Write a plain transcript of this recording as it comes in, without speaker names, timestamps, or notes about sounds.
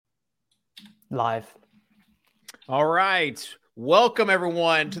Live. All right. Welcome,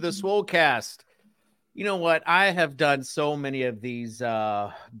 everyone, to the Swolecast. You know what? I have done so many of these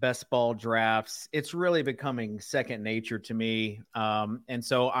best ball drafts. It's really becoming second nature to me. And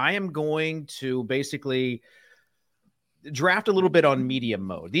so I am going to basically draft a little bit on medium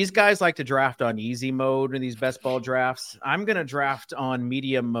mode. These guys like to draft on easy mode in these best ball drafts. I'm going to draft on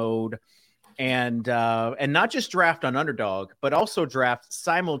medium mode and not just draft on Underdog, but also draft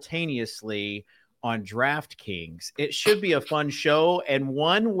simultaneously on DraftKings. It should be a fun show and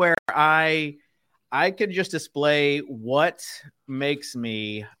one where I can just display what makes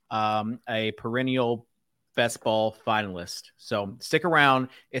me a perennial best ball finalist. So stick around.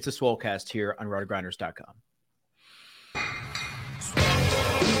 It's a Swolecast here on rotogrinders.com.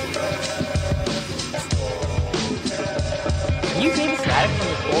 Are you David Static from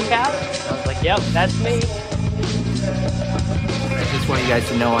the Swolecast? I was like, yep, that's me. I just want you guys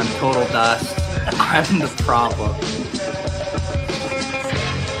to know I'm total dust. I'm the problem.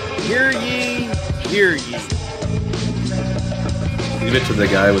 Hear ye, hear ye. Leave it to the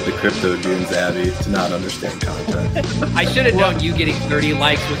guy with the crypto dunes, Abby, to not understand content. I should have known you getting 30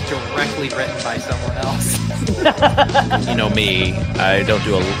 likes was directly written by someone else. You know me, I don't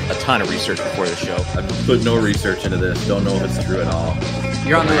do a ton of research before the show. I've put no research into this. Don't know if it's true at all.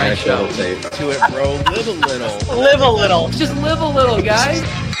 You're on the right show. To it, bro. Live a little. Live a little. Just live a little, guys.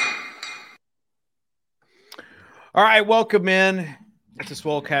 All right, welcome in. It's a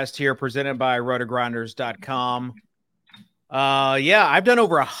Swolecast here presented by rotogrinders.com. I've done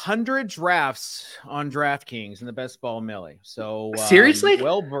over 100 drafts on DraftKings in the best ball millie. So seriously?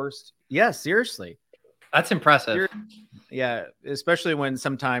 Well versed. Yeah, seriously. That's impressive. Yeah, especially when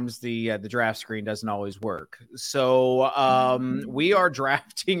sometimes the draft screen doesn't always work. So we are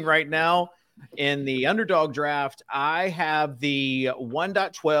drafting right now in the Underdog draft. I have the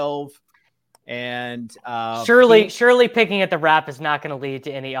 1.12 and surely picking at the wrap is not going to lead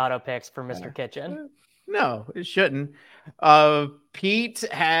to any auto picks for Mr. Kitchen. No, it shouldn't. Pete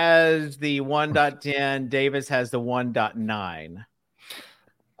has the 1.10. Davis has the 1.9.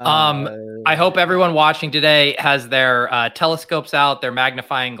 I hope everyone watching today has their telescopes out, their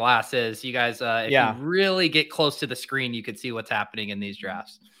magnifying glasses. You guys, if you really get close to the screen, you could see what's happening in these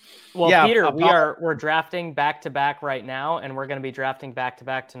drafts. Well, Peter, we're drafting back to back right now, and we're going to be drafting back to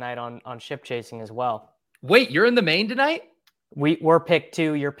back tonight on ship chasing as well. Wait, you're in the main tonight? We're pick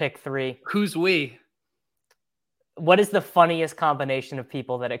 2, you're pick 3. Who's we? What is the funniest combination of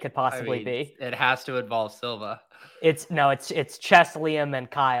people that it could possibly be? It has to involve Silva. It's Chess, Liam, and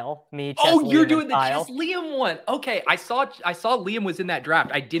Kyle. Me, Chess, Liam, you're doing the Kyle. Chess Liam one. Okay, I saw Liam was in that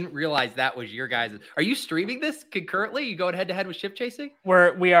draft. I didn't realize that was your guys'. Are you streaming this concurrently? You going head to head with Ship Chasing?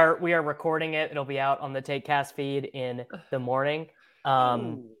 We are recording it. It'll be out on the TakeCast feed in the morning.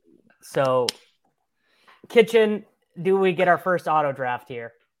 So, Kitchen, do we get our first auto draft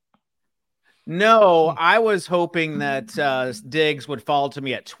here? No, I was hoping that Diggs would fall to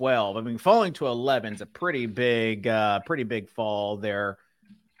me at 12. I mean, falling to 11 is a pretty big fall there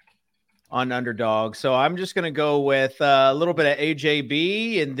on Underdog. So I'm just going to go with a little bit of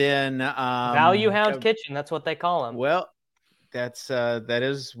AJB and then Value Hound Kitchen. That's what they call him. Well, that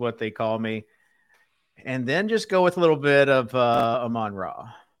is what they call me. And then just go with a little bit of Amon-Ra.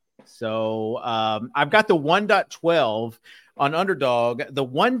 So I've got the 1.12 on Underdog, the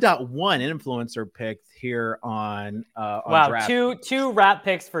 1.1 influencer pick here on wow, draft. two wrap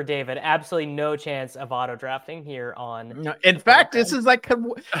picks for David. Absolutely no chance of auto drafting here on. No, in fact, this is like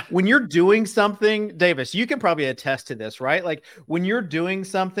when you're doing something, Davis, you can probably attest to this, right? Like when you're doing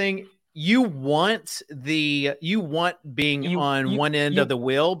something, you want being on one end of the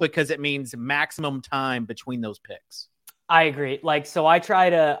wheel because it means maximum time between those picks. I agree. Like, so I try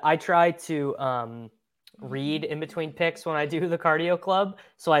to read in between picks when I do the cardio club.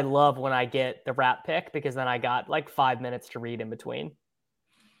 So I love when I get the wrap pick because then I got like 5 minutes to read in between.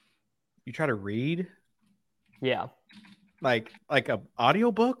 You try to read? Yeah. Like a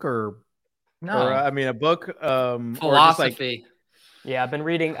audiobook or no? Or, I mean a book philosophy. Yeah, I've been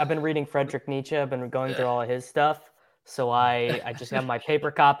reading Friedrich Nietzsche. I've been going through all of his stuff. So I just have my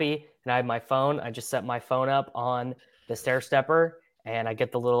paper copy and I have my phone. I just set my phone up on the stair stepper and I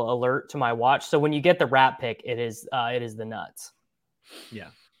get the little alert to my watch. So when you get the wrap pick, it is the nuts. Yeah.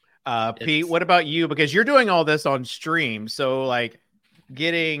 Pete, what about you? Because you're doing all this on stream. So like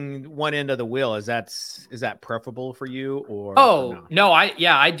getting one end of the wheel, is that preferable for you or? No,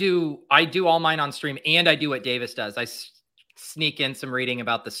 I do all mine on stream and I do what Davis does. I sneak in some reading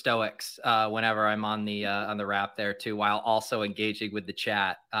about the Stoics whenever I'm on the wrap there too, while also engaging with the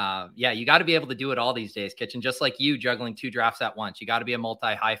chat. Yeah, you got to be able to do it all these days, Kitchen. Just like you juggling 2 drafts at once, you got to be a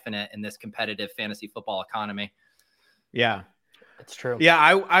multi-hyphenate in this competitive fantasy football economy. Yeah, it's true. Yeah,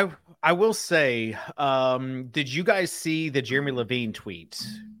 I will say, did you guys see the Jeremy Levine tweet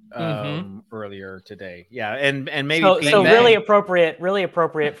earlier today? Yeah, and maybe so really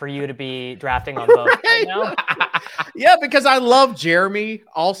appropriate for you to be drafting on both right now. Yeah, because I love Jeremy,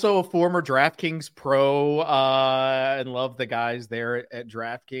 also a former DraftKings pro, and love the guys there at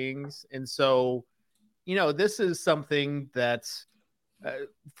DraftKings. And so, this is something that's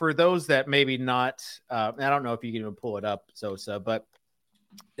for those that maybe not, I don't know if you can even pull it up, Sosa, but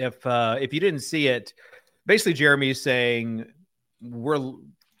if you didn't see it, basically Jeremy is saying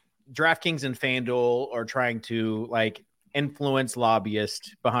DraftKings and FanDuel are trying to like influence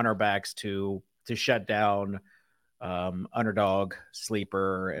lobbyists behind our backs to shut down Underdog,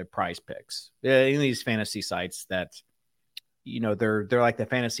 Sleeper, and Prize Picks. In these fantasy sites that, they're like the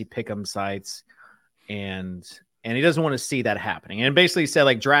fantasy pick'em sites, and he doesn't want to see that happening. And basically said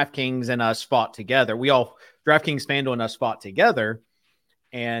like DraftKings and us fought together. DraftKings, FanDuel, and us fought together,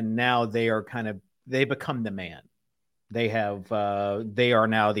 and now they become the man. They are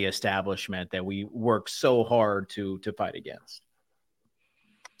now the establishment that we work so hard to fight against.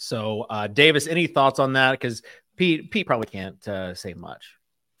 So, Davis, any thoughts on that? Because Pete probably can't say much.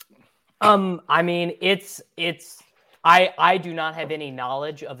 I mean, I do not have any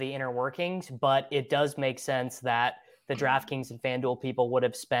knowledge of the inner workings, but it does make sense that the DraftKings and FanDuel people would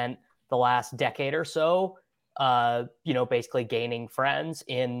have spent the last decade or so, basically gaining friends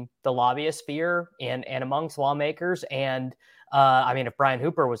in the lobbyist sphere and amongst lawmakers. And I mean, if Brian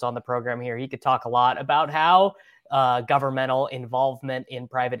Hooper was on the program here, he could talk a lot about how governmental involvement in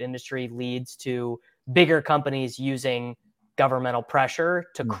private industry leads to bigger companies using governmental pressure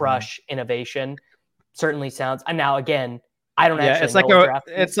to crush innovation. Certainly sounds. And now again, I don't actually know.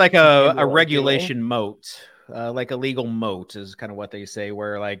 It's like a regulation moat, like a legal moat is kind of what they say,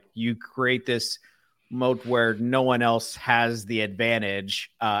 where like you create this moat where no one else has the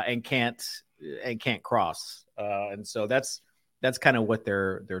advantage and can't cross. And so that's kind of what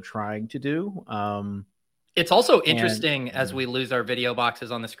they're trying to do. It's also interesting as we lose our video boxes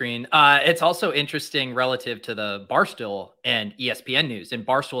on the screen. It's also interesting relative to the Barstool and ESPN news, and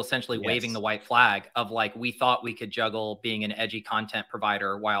Barstool essentially waving the white flag of like, we thought we could juggle being an edgy content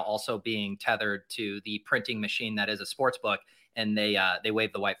provider while also being tethered to the printing machine that is a sports book. And they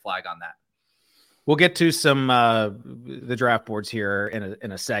waved the white flag on that. We'll get to some the draft boards here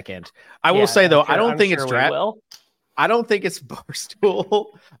in a second. I will say though, I don't think it's draft. I don't think it's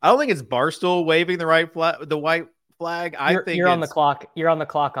Barstool. I don't think it's Barstool waving the white flag. You're on the clock. You're on the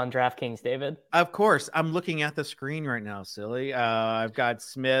clock on DraftKings, David. Of course, I'm looking at the screen right now. Silly. I've got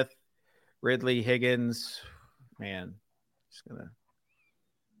Smith, Ridley, Higgins. Man, just gonna.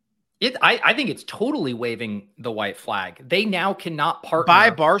 I think it's totally waving the white flag. They now cannot partner by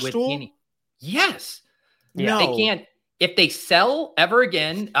Barstool. Yes. No. They can't. If they sell ever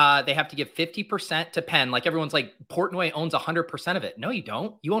again, they have to give 50% to Penn. Like everyone's like, Portnoy owns 100% of it. No, you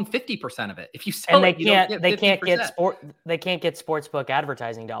don't. You own 50% of it. If you sell and they can't get sportsbook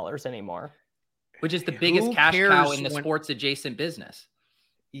advertising dollars anymore, which is the biggest cash cow in the sports adjacent business.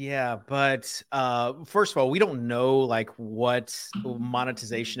 Yeah, but first of all, we don't know like what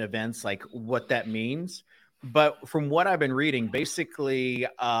monetization events, like what that means. But from what I've been reading, basically,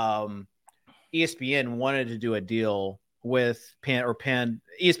 ESPN wanted to do a deal with Penn.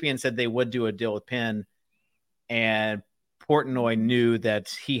 ESPN said they would do a deal with Penn, and Portnoy knew that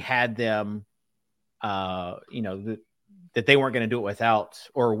he had them, that they weren't going to do it without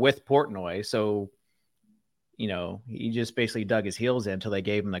or with Portnoy. So, he just basically dug his heels in until they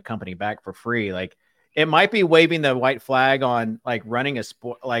gave him the company back for free. Like, it might be waving the white flag on like running a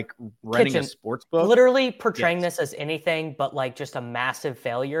sports book. Literally portraying this as anything but like just a massive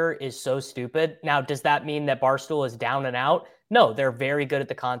failure is so stupid. Now, does that mean that Barstool is down and out? No, they're very good at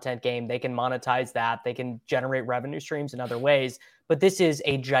the content game. They can monetize that. They can generate revenue streams in other ways. But this is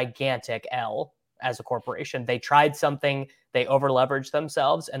a gigantic L as a corporation. They tried something, they over-leveraged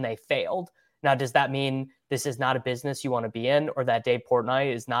themselves, and they failed. Now, does that mean this is not a business you want to be in, or that Dave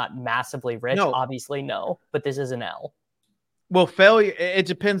Portnoy is not massively rich? No. Obviously, no. But this is an L. Well, failure, it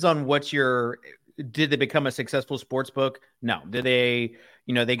depends on did they become a successful sports book? No. Did they,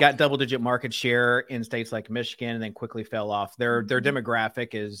 they got double-digit market share in states like Michigan and then quickly fell off. Their demographic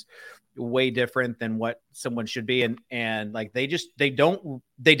is way different than what someone should be. And like, they didn't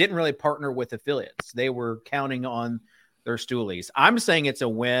really partner with affiliates. They were counting on their stoolies. I'm saying it's a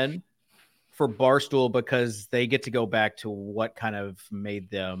win for Barstool because they get to go back to what kind of made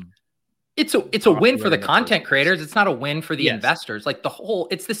them. It's a win for the content creators. It's not a win for the investors. Like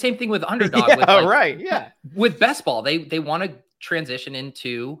it's the same thing with Underdog. With Best Ball, they want to transition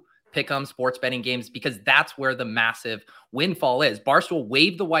into pick'em sports betting games because that's where the massive windfall is. Barstool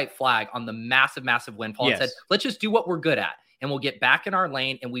waved the white flag on the massive windfall and said, let's just do what we're good at. And we'll get back in our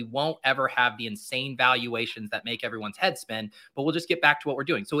lane and we won't ever have the insane valuations that make everyone's head spin, but we'll just get back to what we're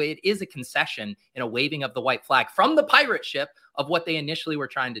doing. So it is a concession and a waving of the white flag from the pirate ship of what they initially were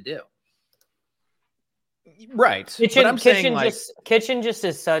trying to do. Right. Kitchen just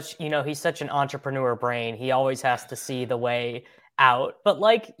is such, he's such an entrepreneur brain. He always has to see the way out. But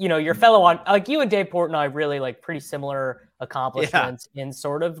your fellow you and Dave Portnoy really pretty similar accomplishments in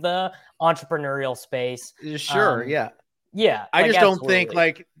sort of the entrepreneurial space. Sure. Yeah. I just don't think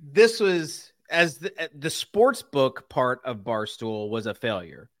this was as the sports book part of Barstool was a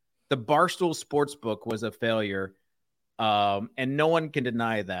failure. The Barstool sports book was a failure. And no one can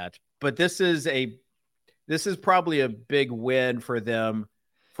deny that, but this is probably a big win for them,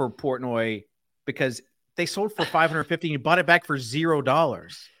 for Portnoy, because they sold for $550 and you bought it back for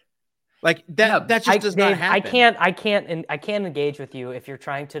 $0. Like that just does not happen. I can't engage with you if you're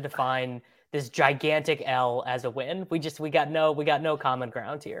trying to define this gigantic L as a win. We got no common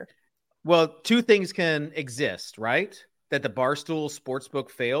ground here. Well, two things can exist, right? That the Barstool Sportsbook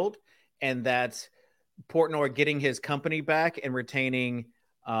failed, and that Portnoy getting his company back and retaining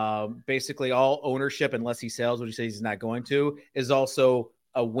basically all ownership unless he sells, which he says he's not going to, is also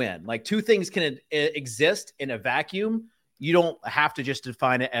a win. Two things can exist in a vacuum. You don't have to just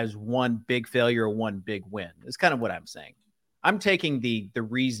define it as one big failure or one big win. It's kind of what I'm saying. I'm taking the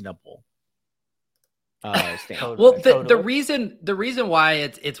reasonable stand. Well, the reason why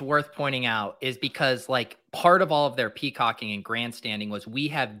it's worth pointing out is because part of all of their peacocking and grandstanding was we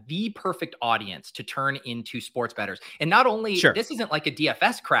have the perfect audience to turn into sports bettors. And not only this isn't like a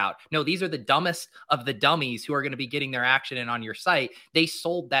DFS crowd. No, these are the dumbest of the dummies who are going to be getting their action in on your site. They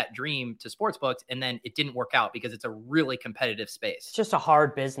sold that dream to sportsbooks and then it didn't work out because it's a really competitive space. It's just a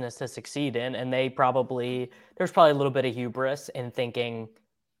hard business to succeed in. And there's probably a little bit of hubris in thinking,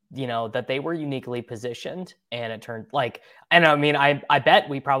 that they were uniquely positioned, and it turned I bet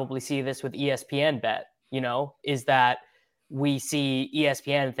we probably see this with ESPN bet, is that we see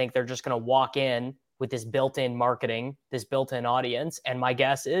ESPN think they're just going to walk in with this built-in marketing, this built-in audience. And my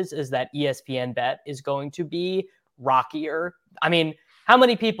guess is that ESPN bet is going to be rockier. I mean, how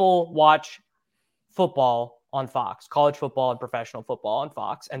many people watch football on Fox, college football and professional football on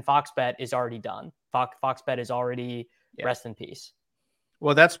Fox, and Fox bet is already done. Fox bet is already rest in peace.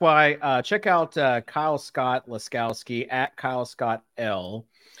 Well, that's why check out Kyle Scott Laskowski at Kyle Scott L.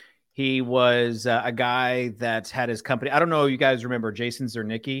 He was a guy that had his company. I don't know if you guys remember Jason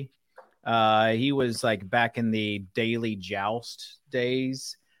Zernicki. He was back in the Daily Joust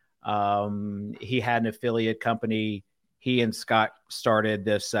days. He had an affiliate company. He and Scott started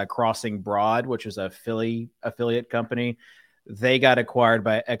this Crossing Broad, which was a Philly affiliate company. They got acquired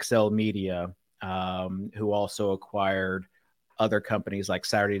by XL Media, who also acquired other companies like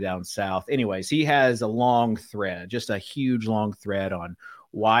Saturday Down South. Anyways, he has a long thread, just a huge long thread on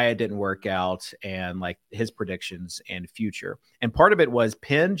why it didn't work out and his predictions and future. And part of it was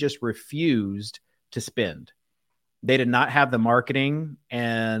Penn just refused to spend. They did not have the marketing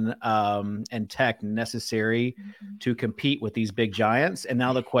and tech necessary to compete with these big giants. And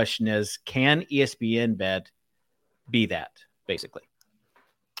now the question is, can ESPN bet be that, basically?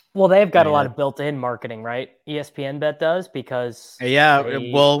 Well, they've got a lot of built-in marketing, right? ESPN bet does, because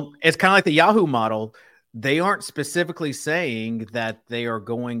well, it's kind of like the Yahoo model. They aren't specifically saying that they are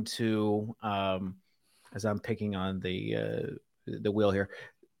going to, as I'm picking on the wheel here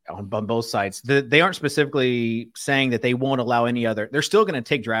on both sides, they aren't specifically saying that they won't allow any other. They're still going to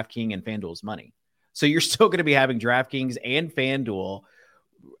take DraftKings and FanDuel's money. So you're still going to be having DraftKings and FanDuel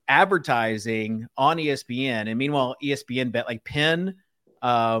advertising on ESPN. And meanwhile, ESPN bet, Penn,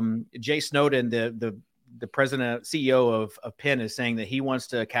 Jay Snowden, the president, CEO of Penn, is saying that he wants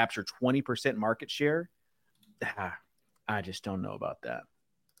to capture 20% market share. I just don't know about that.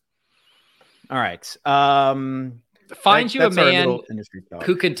 All right. Find you a man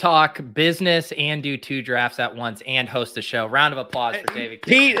who can talk business and do two drafts at once and host a show. Round of applause for David.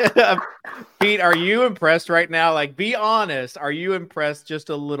 Pete, are you impressed right now? Be honest. Are you impressed just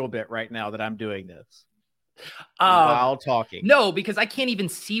a little bit right now that I'm doing this? While talking. No, because I can't even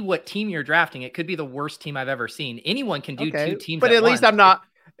see what team you're drafting. It could be the worst team I've ever seen. Anyone can do two teams, but at least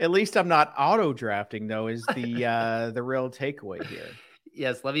I'm not auto drafting, though, is the real takeaway here.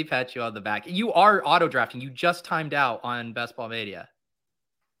 Yes, let me pat you on the back. You are auto drafting. You just timed out on Best Ball Mania.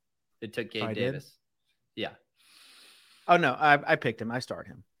 It took Gabe I did? Davis. Yeah. Oh no, I picked him. I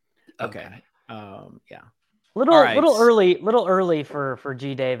started him. Okay. Yeah. Little All right. little early for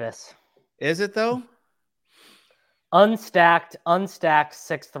G Davis. Is it though? Unstacked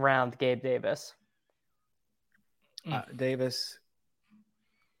 6th round Gabe Davis. Davis.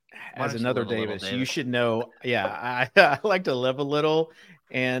 Why As don't you another live a little, Davis, you Davis? should know. Yeah, I like to live a little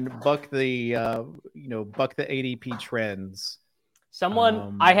and buck the buck the ADP trends.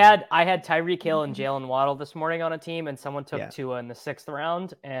 Someone I had Tyreek Hill and Jalen Waddle this morning on a team, and someone took Yeah. Tua in the 6th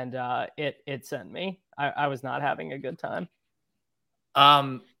round, and it sent me. I was not having a good time.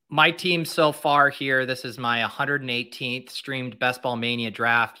 My team so far here, this is my 118th streamed Best Ball Mania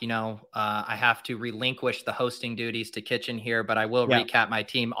draft. I have to relinquish the hosting duties to Kitchen here, but I will recap my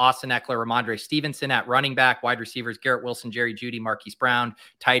team. Austin Eckler, Ramondre Stevenson at running back, wide receivers, Garrett Wilson, Jerry Jeudy, Marquise Brown,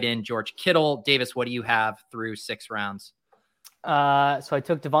 tight end, George Kittle. Davis, what do you have through 6 rounds? So I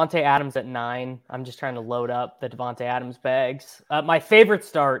took Devontae Adams at 9. I'm just trying to load up the Devontae Adams bags. My favorite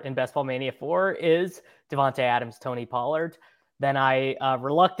start in Best Ball Mania 4 is Devontae Adams, Tony Pollard. Then I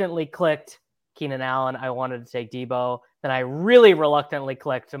reluctantly clicked Keenan Allen. I wanted to take Debo. Then I really reluctantly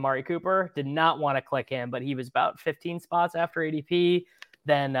clicked Amari Cooper. Did not want to click him, but he was about 15 spots after ADP.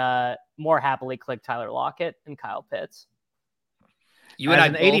 Then more happily clicked Tyler Lockett and Kyle Pitts. You and I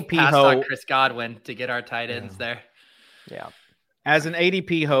both passed on Chris Godwin to get our tight ends there. Yeah. As an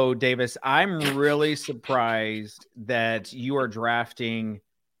ADP ho, Davis, I'm really surprised that you are drafting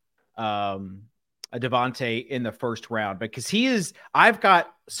a Devontae in the 1st round, because I've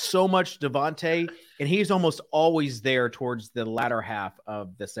got so much Devontae and he's almost always there towards the latter half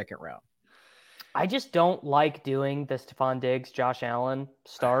of the 2nd round. I just don't like doing the Stephon Diggs, Josh Allen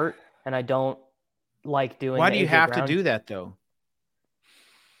start, and I don't like doing. Why do you have to do that though?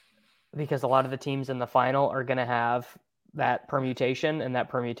 Because a lot of the teams in the final are going to have that permutation, and that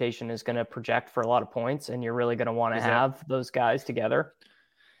permutation is going to project for a lot of points, and you're really going to want to have those guys together.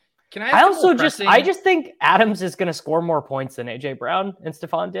 Can I I just think Adams is going to score more points than AJ Brown and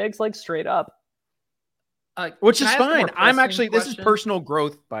Stephon Diggs, like straight up. Which is fine. I'm actually, this is personal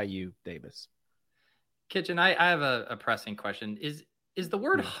growth by you, Davis. Kitchen, I have a pressing question. Is the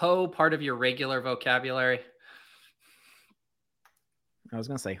word hoe part of your regular vocabulary? I was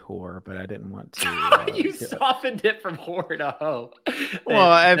going to say whore, but I didn't want to. You softened it from whore to hoe.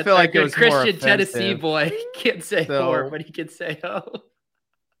 Well, I feel like it was Christian more offensive. Tennessee boy can't say whore, but he can say hoe.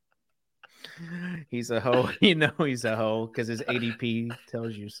 He's a hoe. He's a hoe because his ADP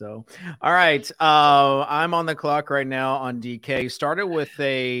tells you so. All right. I'm on the clock right now on DK. Started with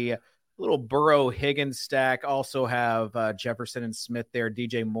a little Burrow Higgins stack. Also have Jefferson and Smith there,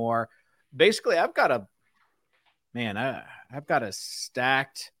 DJ Moore. Basically, I've got a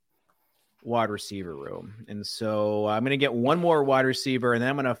stacked wide receiver room. And so I'm going to get one more wide receiver, and then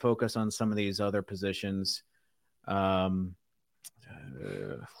I'm going to focus on some of these other positions.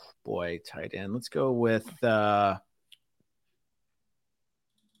 Tight end. Let's go with Rashad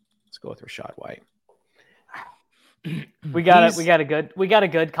White. We got a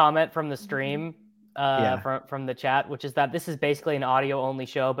good comment from the stream from the chat, which is that this is basically an audio only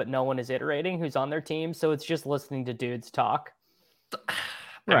show, but no one is iterating who's on their team, so it's just listening to dudes talk.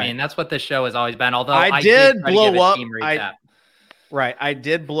 I mean, that's what this show has always been. Although I did blow up. I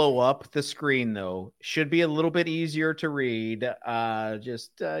did blow up the screen though. Should be a little bit easier to read.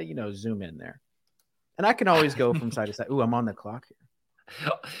 Just zoom in there, and I can always go from side to side. Ooh, I'm on the clock here.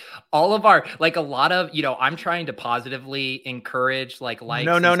 All of our, like, a lot of, I'm trying to positively encourage likes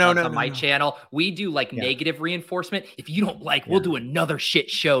on my channel. We do negative reinforcement. If you don't like, we'll do another shit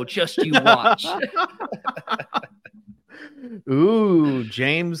show. Just you watch. Ooh,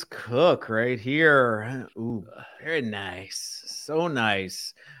 James Cook right here. Ooh, very nice. So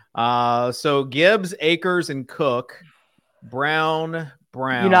nice. So Gibbs, Akers, and Cook, Brown.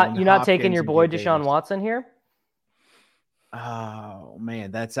 You're not taking your boy Deshaun Watson here? Oh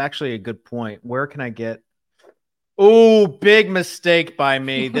man, that's actually a good point. Where can I get? Oh, big mistake by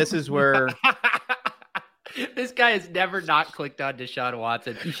me. This is where this guy has never not clicked on Deshaun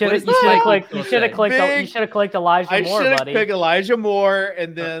Watson. You should have clicked Elijah Moore, buddy. I should have clicked Elijah Moore,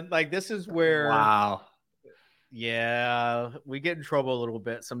 and then this is where. Wow. Yeah, we get in trouble a little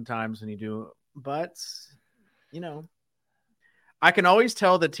bit sometimes when you do, but I can always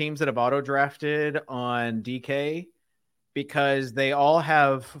tell the teams that have auto drafted on DK because they all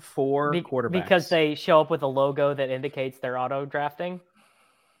have 4 quarterbacks. Because they show up with a logo that indicates they're auto drafting.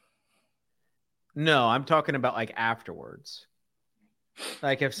 No, I'm talking about afterwards.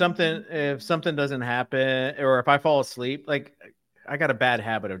 If something doesn't happen, or if I fall asleep, I got a bad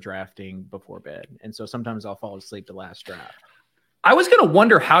habit of drafting before bed, and so sometimes I'll fall asleep the last draft. I was going to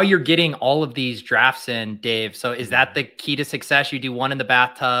wonder how you're getting all of these drafts in, Dave. So is that the key to success? You do one in the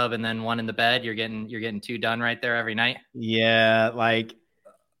bathtub and then one in the bed. You're getting 2 done right there every night. Yeah, like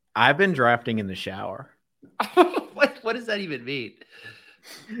I've been drafting in the shower. What does that even mean?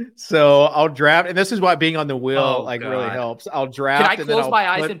 So I'll draft, and this is why being on the wheel really God. helps. I'll draft. Can I close my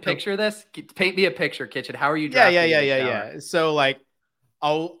eyes and picture this? Paint me a picture, Kitchen. How are you drafting? Yeah. So like,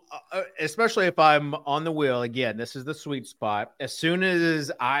 I'll especially if I'm on the wheel again. This is the sweet spot. As soon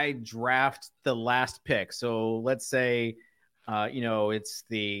as I draft the last pick, so let's say, it's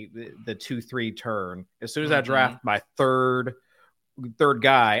the 2-3 turn. As soon as I draft my third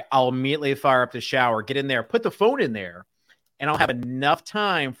guy, I'll immediately fire up the shower, get in there, put the phone in there. And I'll have enough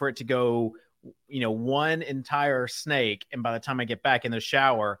time for it to go, one entire snake. And by the time I get back in the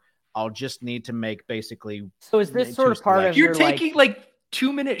shower, I'll just need to make basically. So is this sort of part of you're taking like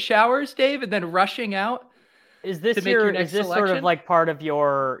 2-minute showers, Dave, and then rushing out? Is this sort of like part of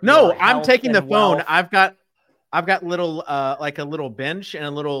your? No, your I'm taking the phone. wealth? I've got little like a little bench and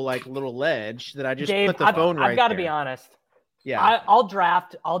a little ledge that I just Dave, put the phone right there. I've got to be honest. Yeah, I'll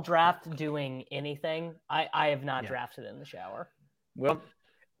draft doing anything. I have not drafted in the shower. Well,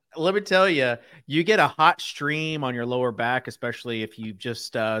 let me tell you, you get a hot stream on your lower back, especially if you've just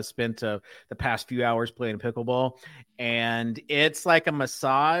spent the past few hours playing pickleball, and it's like a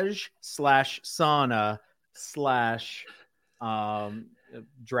massage / sauna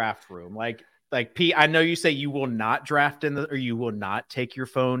 / draft room. Like Pete, I know you say you will not draft or you will not take your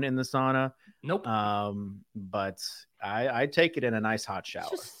phone in the sauna. Nope. But I take it in a nice hot shower.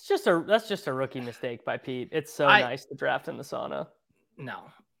 That's just a rookie mistake by Pete. It's so nice to draft in the sauna. No,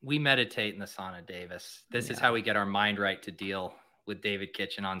 we meditate in the sauna, Davis. This is how we get our mind right to deal with David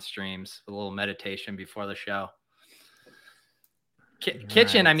Kitchen on streams. A little meditation before the show.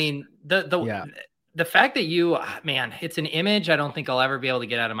 Kitchen, I mean, the fact that you, man, it's an image I don't think I'll ever be able to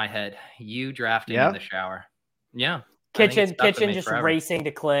get out of my head. You drafting in the shower. Yeah. Kitchen just racing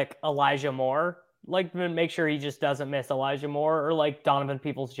to click Elijah Moore. Like, make sure he just doesn't miss Elijah Moore or like Donovan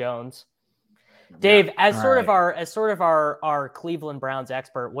Peoples-Jones. Dave, as sort of our Cleveland Browns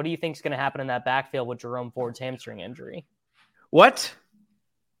expert, what do you think is going to happen in that backfield with Jerome Ford's hamstring injury? What?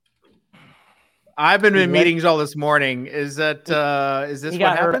 I've been in meetings all this morning. Is this what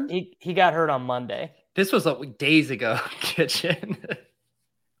happened? He got hurt on Monday. This was days ago, Kitchen.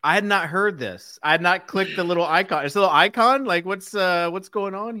 I had not heard this. I had not clicked the little icon. It's a little icon. Like, what's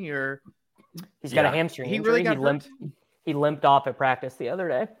going on here? He's got a hamstring injury. He limped off at practice the other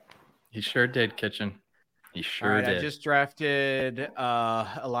day. He sure did, Kitchen. He sure did. I just drafted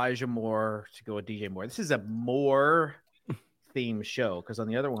Elijah Moore to go with DJ Moore. This is a Moore theme show because on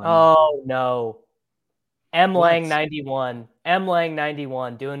the other one. Oh no. M Lang 91. M Lang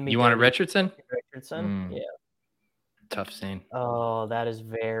 91 doing me. You want a Richardson? Yeah. Tough scene. Oh, that is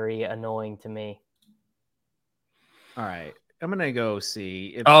very annoying to me. All right. I'm going to go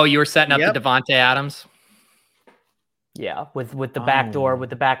see. You were setting up the Devontae Adams? Yeah, with the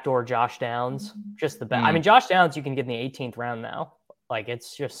backdoor Josh Downs. Just the back. I mean, Josh Downs you can get in the 18th round now. Like,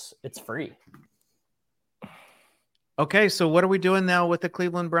 it's free. Okay, so what are we doing now with the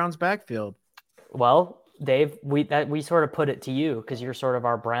Cleveland Browns backfield? Well, Dave, we sort of put it to you because you're sort of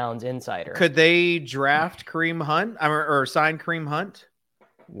our Browns insider. Could they draft Kareem Hunt or sign Kareem Hunt?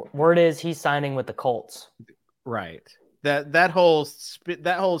 Word is he's signing with the Colts. Right. That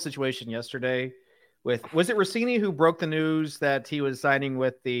whole situation yesterday was it Rossini who broke the news that he was signing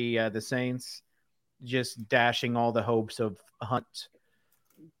with the Saints, just dashing all the hopes of Hunt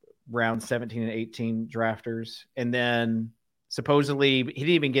round 17 and 18 drafters, and then supposedly he didn't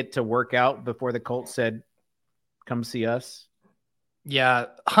even get to work out before the Colts said, "Come see us." Yeah,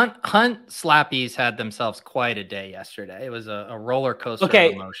 Hunt slappies had themselves quite a day yesterday. It was a roller coaster of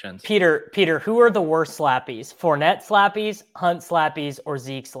emotions. Peter, who are the worst slappies? Fournette slappies, Hunt slappies, or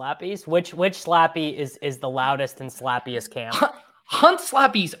Zeke slappies? Which slappy is the loudest and slappiest camp? Hunt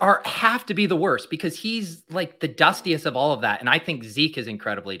slappies have to be the worst because he's like the dustiest of all of that. And I think Zeke is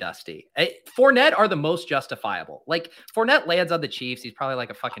incredibly dusty. Fournette are the most justifiable. Like Fournette lands on the Chiefs. He's probably like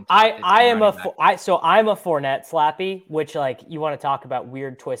a fucking. I'm a Fournette slappy, which like you want to talk about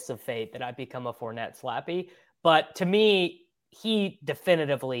weird twists of fate that I've become a Fournette slappy. But to me, he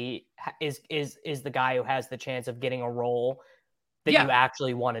definitively is the guy who has the chance of getting a role that you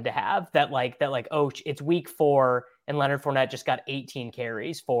actually wanted to have. Oh, it's week 4. And Leonard Fournette just got 18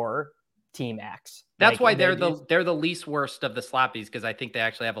 carries for Team X. That's why they're the least worst of the slappies because I think they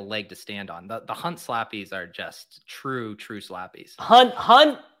actually have a leg to stand on. The Hunt slappies are just true slappies.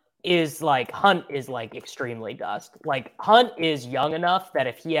 Hunt is like extremely dust. Like Hunt is young enough that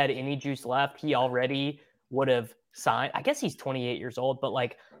if he had any juice left, he already would have signed. I guess he's 28 years old, but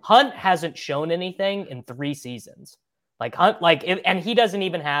like Hunt hasn't shown anything in 3 seasons. Like Hunt, and he doesn't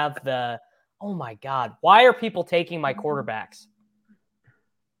even have the. Oh my God! Why are people taking my quarterbacks?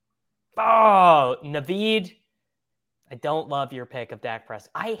 Oh, Naveed. I don't love your pick of Dak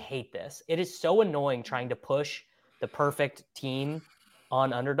Prescott. I hate this. It is so annoying trying to push the perfect team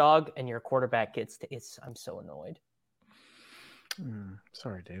on underdog and your quarterback gets to I'm so annoyed.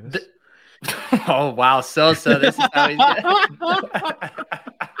 Sorry, Davis. Oh, wow. So this is how he's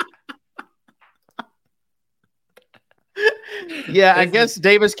Yeah, I guess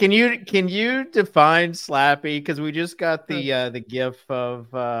Davis, can you define Slappy? Because we just got the gif of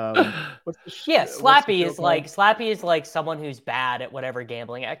Slappy is like someone who's bad at whatever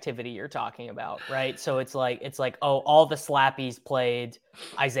gambling activity you're talking about, right? So it's like oh, all the Slappies played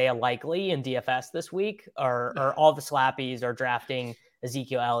Isaiah Likely in DFS this week, or all the Slappies are drafting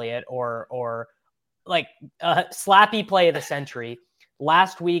Ezekiel Elliott, or like Slappy play of the century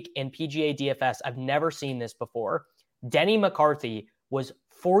last week in PGA DFS. I've never seen this before. Denny McCarthy was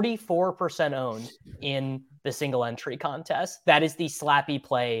 44% owned in the single entry contest. That is the Slappy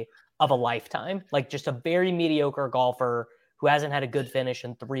play of a lifetime. Like just a very mediocre golfer who hasn't had a good finish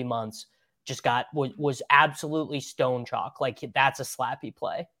in 3 months just was absolutely stone chalk. Like that's a Slappy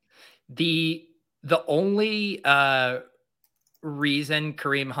play. The only reason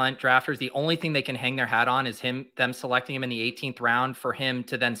Kareem Hunt drafters, the only thing they can hang their hat on is them selecting him in the 18th round for him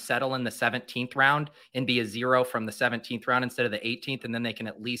to then settle in the 17th round and be a 0 from the 17th round instead of the 18th. And then they can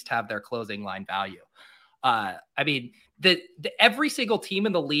at least have their closing line value. I mean, every single team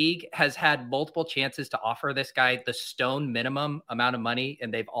in the league has had multiple chances to offer this guy the stone minimum amount of money.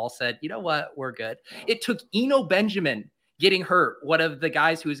 And they've all said, you know what, we're good. It took Eno Benjamin getting hurt, one of the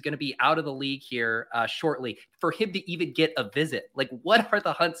guys who is going to be out of the league here shortly, for him to even get a visit. Like, what are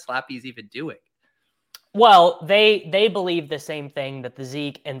the Hunt Slappies even doing? Well, they believe the same thing that the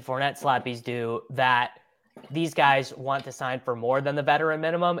Zeke and Fournette Slappies do, that these guys want to sign for more than the veteran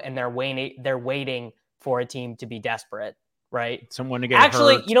minimum, and they're waiting for a team to be desperate, right? Someone to get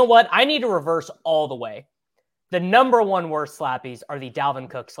hurt. You know what? I need to reverse all the way. The number one worst Slappies are the Dalvin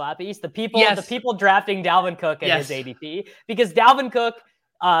Cook Slappies. The people drafting Dalvin Cook at his ADP, because Dalvin Cook,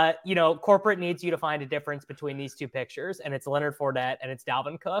 corporate needs you to find a difference between these two pictures, and it's Leonard Fournette and it's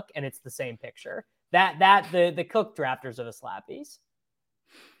Dalvin Cook, and it's the same picture. The Cook drafters are the Slappies.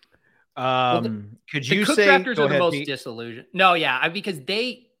 Could you Cook say drafters are the most Pete. disillusioned? No, yeah, because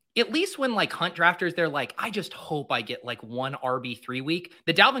they. At least when like Hunt drafters, they're like, I just hope I get like one RB3 week.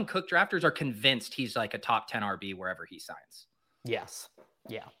 The Dalvin Cook drafters are convinced he's like a top 10 RB wherever he signs. Yes.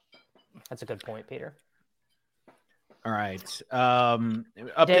 Yeah. That's a good point, Peter. All right.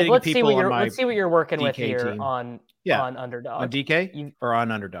 Dave, let's see what you're working DK with here team. on Underdog. On DK or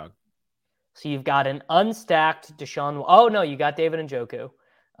on Underdog? So you've got an unstacked Deshaun. Oh, no, you got David Njoku.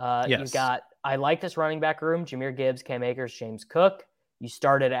 Yes. You've got, I like this running back room, Jahmyr Gibbs, Cam Akers, James Cook. You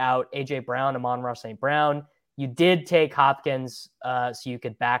started out A.J. Brown, Amon-Ra St. Brown. You did take Hopkins so you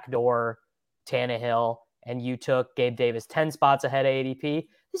could backdoor Tannehill, and you took Gabe Davis 10 spots ahead of ADP.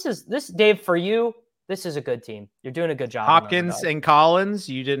 Dave, for you, this is a good team. You're doing a good job. Hopkins and Collins,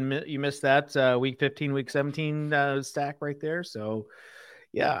 you missed that week 15, week 17 stack right there. So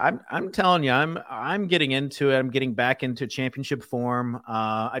yeah, I'm telling you, I'm getting into it. I'm getting back into championship form.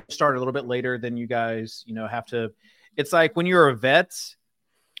 I started a little bit later than you guys, have to. It's like when you're a vet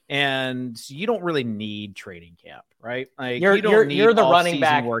and you don't really need training camp, right? Like you're the running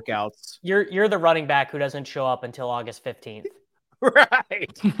back workouts. You're the running back who doesn't show up until August 15th.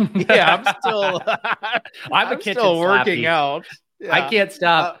 Right. Yeah, I'm still working out. Yeah. I can't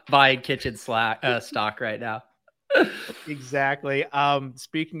stop buying kitchen stock right now. Exactly.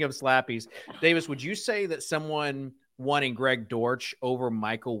 Speaking of Slappies, Davis, would you say that someone wanting Greg Dortch over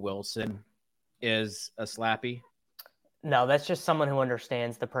Michael Wilson is a Slappy? No, that's just someone who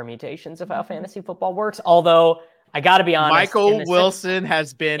understands the permutations of how fantasy football works. Although I got to be honest, Michael Wilson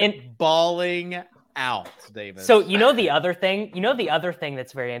has been balling out, Davis. So the other thing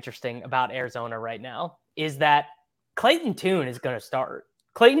that's very interesting about Arizona right now is that Clayton Tune is going to start.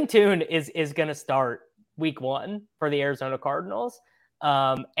 Clayton Tune is going to start week 1 for the Arizona Cardinals,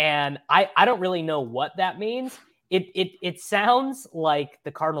 and I don't really know what that means. It sounds like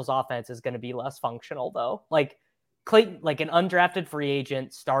the Cardinals' offense is going to be less functional, though. Like Clayton, like an undrafted free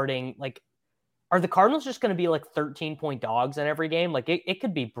agent starting, like, are the Cardinals just going to be like 13-point dogs in every game? Like it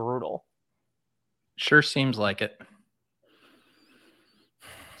could be brutal. Sure seems like it.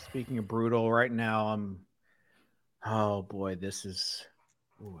 Speaking of brutal, right now oh boy, this is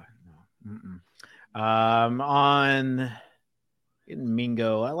on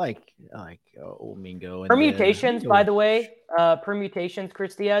Mingo. I like old Mingo. And Permutations, by the way, permutations,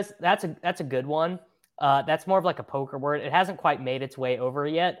 Chris Diaz. That's a good one. That's more of like a poker word. It hasn't quite made its way over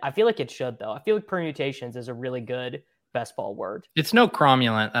yet. I feel like it should, though. I feel like permutations is a really good best ball word. It's no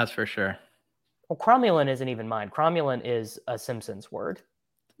cromulent, that's for sure. Well, cromulent isn't even mine. Cromulent is a Simpsons word.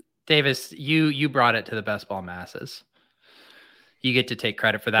 Davis, you brought it to the best ball masses. You get to take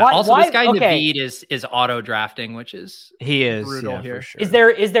credit for that. This guy Naveed is auto drafting, which is brutal here. For sure.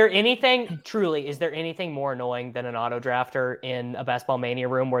 Is there anything more annoying than an auto drafter in a Best Ball Mania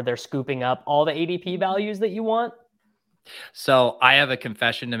room where they're scooping up all the ADP values that you want? So I have a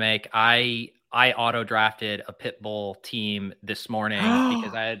confession to make. I auto drafted a Pitbull team this morning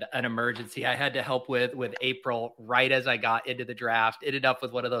because I had an emergency I had to help with April right as I got into the draft. Ended up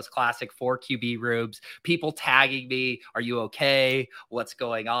with one of those classic 4 QB rubes. People tagging me, "Are you okay? What's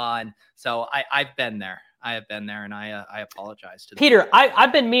going on?" So I've been there. I have been there, and I apologize to Peter.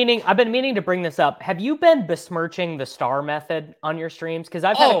 I've been meaning to bring this up. Have you been besmirching the star method on your streams? Because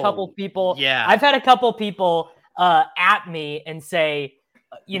I've had a couple people. Yeah, I've had a couple people at me and say,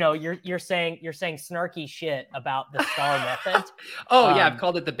 you're saying snarky shit about the star method. Yeah, I've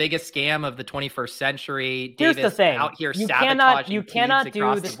called it the biggest scam of the 21st century. Here's Davis the thing: out here you cannot do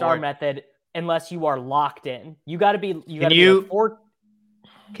the star method unless you are locked in. You got to be.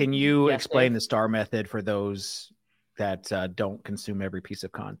 Can you explain the star method for those that don't consume every piece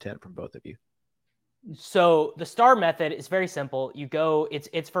of content from both of you? So the star method is very simple. You go.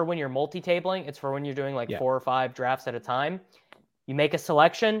 It's for when you're multi-tabling. It's for when you're doing 4 or 5 drafts at a time. You make a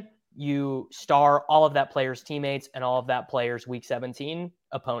selection, you star all of that player's teammates and all of that player's week 17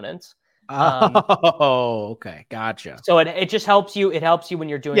 opponents. Okay. Gotcha. So it just helps you. It helps you when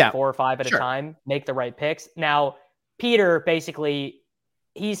you're doing 4 or 5 at a time, make the right picks. Now, Peter, basically,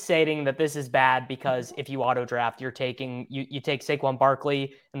 he's stating that this is bad because if you auto draft, you take Saquon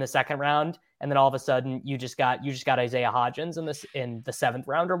Barkley in the 2nd round, and then all of a sudden you just got Isaiah Hodgins in the 7th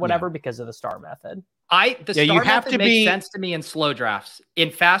round or whatever because of the star method. The star method makes sense to me in slow drafts.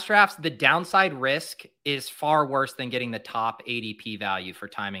 In fast drafts, the downside risk is far worse than getting the top ADP value for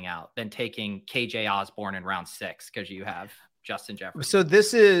timing out than taking KJ Osborne in round 6 because you have Justin Jefferson. So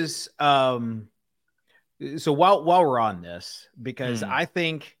this is so while we're on this, because I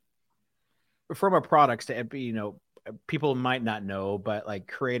think from a product standpoint, people might not know, but like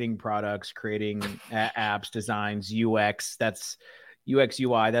creating products, creating apps, designs, UX, that's UX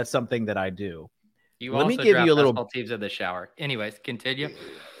UI. That's something that I do. Let me give you a little teams of the shower. Anyways, continue.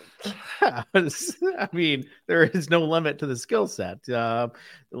 I mean, there is no limit to the skill set. The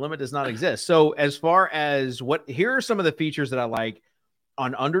limit does not exist. So as far as here are some of the features that I like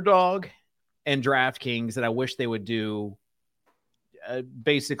on Underdog and DraftKings that I wish they would do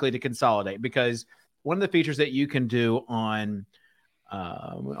basically to consolidate, because one of the features that you can do on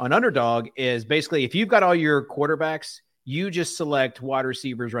Underdog is basically if you've got all your quarterbacks, you just select wide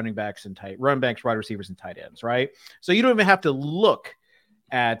receivers, running backs, wide receivers, and tight ends, right? So you don't even have to look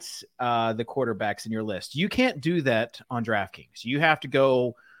at the quarterbacks in your list. You can't do that on DraftKings. You have to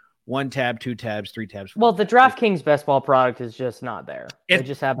go 1 tab, 2 tabs, 3 tabs. Well, the DraftKings best ball product is just not there.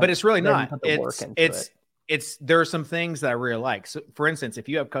 But it's really not. There are some things that I really like. So, for instance, if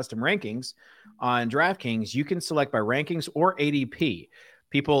you have custom rankings on DraftKings, you can select by rankings or ADP.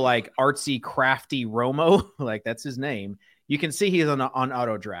 People like Artsy Crafty Romo, like that's his name. You can see he's on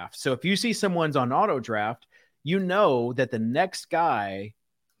auto draft. So if you see someone's on auto draft, you know that the next guy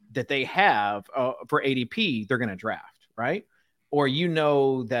that they have for ADP, they're going to draft, right? Or you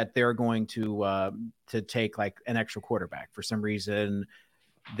know that they're going to take like an extra quarterback. For some reason,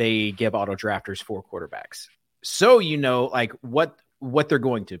 they give auto drafters 4 quarterbacks. So you know like what they're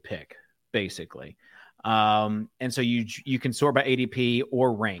going to pick, basically. And so you can sort by ADP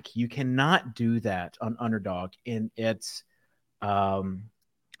or rank. You cannot do that on Underdog. And it's, I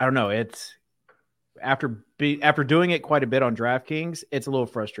don't know. It's after doing it quite a bit on DraftKings, it's a little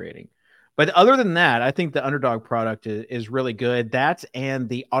frustrating. But other than that, I think the Underdog product is really good. That and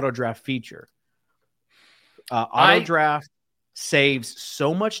the auto draft feature. Auto draft saves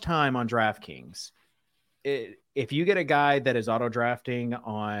so much time on DraftKings. If you get a guy that is auto drafting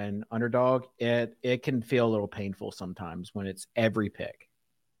on Underdog, it can feel a little painful sometimes when it's every pick.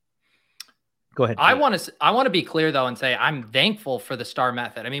 Go ahead. I want to be clear though and say I'm thankful for the star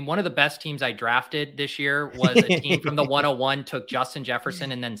method. I mean, one of the best teams I drafted this year was a team from the 101 took Justin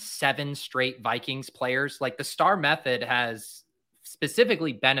Jefferson and then 7 straight Vikings players. Like the star method has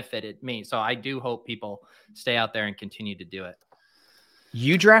specifically benefited me. So I do hope people stay out there and continue to do it.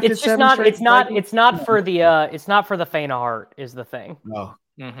 You drafted it's just not it's not for the faint of heart is the thing. Oh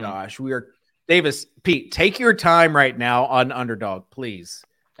gosh, Davis, Pete, take your time right now on underdog, please.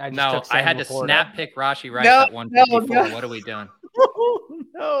 No, I had to snap pick Rashi Rice No, at 154. no. What are we doing?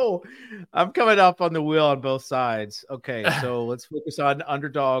 No, I'm coming up on the wheel on both sides. Okay, so let's focus on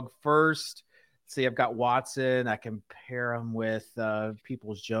underdog first. Let's see, I've got Watson. I can pair him with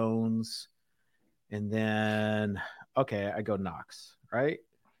Peoples Jones. And then, okay, I go Knox, right?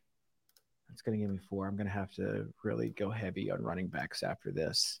 That's going to give me 4. I'm going to have to really go heavy on running backs after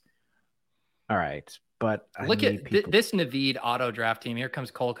this. All right, but look at this Naveed auto draft team. Here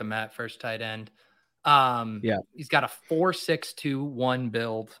comes Cole Kmet, first tight end. He's got a 4-6-2-1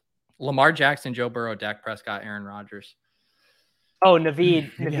 build. Lamar Jackson, Joe Burrow, Dak Prescott, Aaron Rodgers. Oh,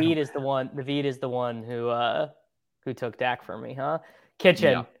 Naveed is the one. Naveed is the one who took Dak for me, huh?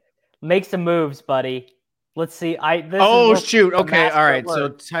 Kitchen, make some moves, buddy. Let's see. Shoot. Okay, all right. So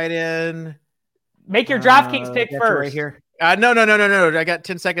tight end. Make your DraftKings pick first. Right here. No. I got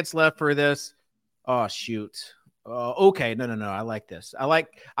 10 seconds left for this. Oh shoot. Okay. No. I like this.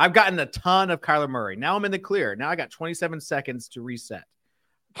 I've gotten a ton of Kyler Murray. Now I'm in the clear. Now I got 27 seconds to reset.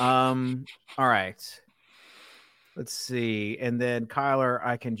 All right. Let's see. And then Kyler,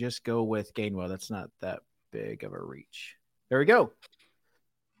 I can just go with Gainwell. That's not that big of a reach. There we go.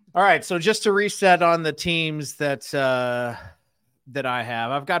 All right. So just to reset on the teams that I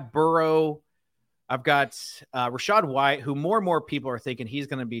have, I've got Burrow. I've got Rachaad White, who more and more people are thinking he's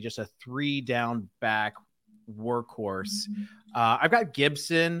going to be just a 3-down back workhorse. I've got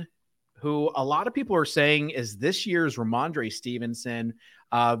Gibson, who a lot of people are saying is this year's Ramondre Stevenson.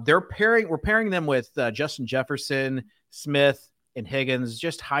 We're pairing them with Justin Jefferson, Smith, and Higgins,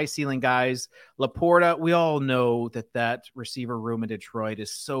 just high ceiling guys. Laporta, we all know that receiver room in Detroit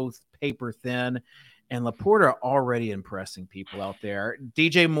is so paper thin. And Laporta already impressing people out there.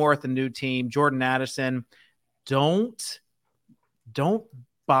 DJ Moore at the new team. Jordan Addison. Don't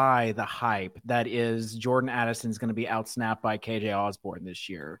buy the hype that is Jordan Addison's going to be outsnapped by KJ Osborne this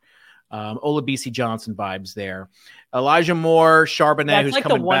year. Olabisi Johnson vibes there. Elijah Moore, Charbonnet, who's coming back. That's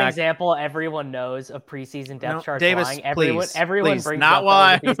like the one example everyone knows of preseason depth charts. Davis, everyone please, brings not up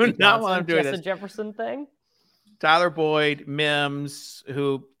why I'm doing this. this. Jefferson thing. Tyler Boyd, Mims,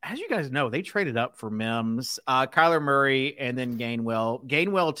 who, as you guys know, they traded up for Mims, Kyler Murray, and then Gainwell.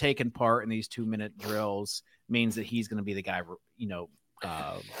 Gainwell taking part in these 2-minute drills means that he's going to be the guy,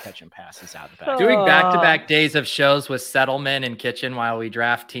 catching passes out of the back. Doing back-to-back days of shows with Settlement and Kitchen while we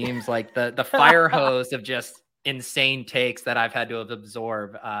draft teams, like the fire hose of just insane takes that I've had to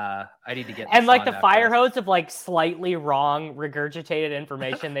absorb. I need to get and like the fire hose of like slightly wrong regurgitated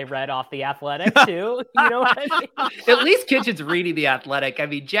information they read off the Athletic too. You know what I mean? At least Kitchen's reading the Athletic. I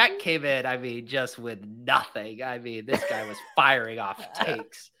mean, Jack came in, just with nothing. I mean, this guy was firing off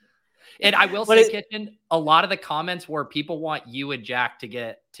takes. And I will say, Kitchen, a lot of the comments were people want you and Jack to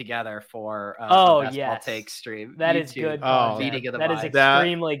get together for basketball take stream. That is good content. That is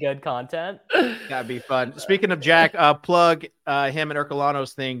extremely good content. That'd be fun. Speaking of Jack, plug him and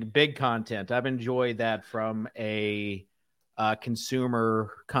Ercolano's thing, big content. I've enjoyed that from a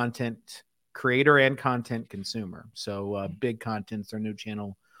consumer content creator and content consumer. So big content's their new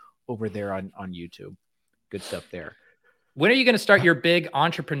channel over there on YouTube. Good stuff there. When are you going to start your big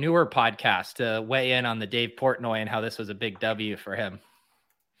entrepreneur podcast to weigh in on the Dave Portnoy and how this was a big W for him?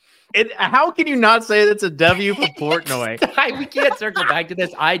 How can you not say that's a W for Portnoy? We can't circle back to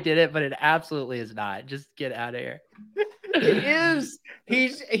this. I did it, but it absolutely is not. Just get out of here. It is.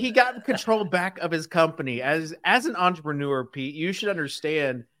 He got control back of his company. As an entrepreneur, Pete, you should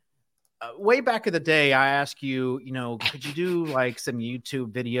understand. Way back in the day, I asked you, could you do like some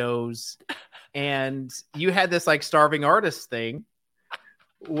YouTube videos? And you had this like starving artist thing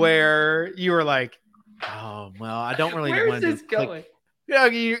where you were like, oh, well, I don't really want to. Where's this going?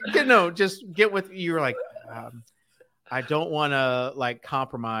 Just get with, you were like, I don't want to like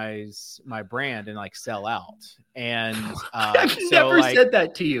compromise my brand and like sell out. And I've never said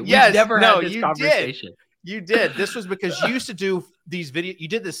that to you. Yes, we've never had this conversation. You did. This was because you used to do these videos. You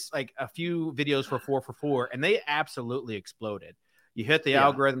did this like a few videos for 4 for 4, and they absolutely exploded. You hit the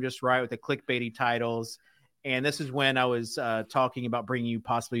algorithm just right with the clickbaity titles. And this is when I was talking about bringing you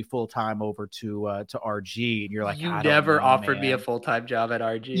possibly full-time over to RG. And you're like, you never offered me a full-time job at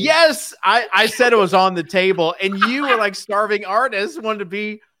RG. Yes. I said it was on the table. And you were like starving artists, wanted to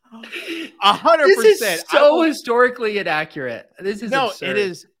be 100%. This is so historically inaccurate. This is absurd. It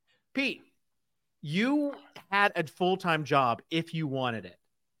is. Pete, you had a full-time job if you wanted it.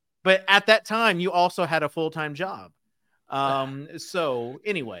 But at that time, you also had a full-time job. So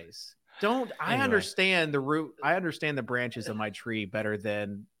anyways, I Anyway. understand the root. I understand the branches of my tree better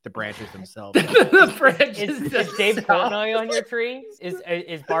than the branches themselves. The branches Is Dave themselves. Portnoy on your tree?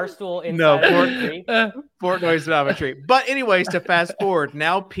 Is Barstool No, inside of your tree? Portnoy's not my tree. But anyways, to fast forward,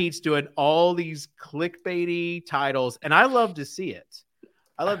 now Pete's doing all these clickbaity titles, and I love to see it.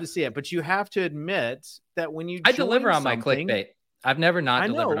 But you have to admit that when you I deliver on my something- clickbait. I've never not I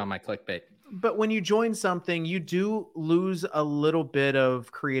delivered know. on my clickbait. But when you join something, you do lose a little bit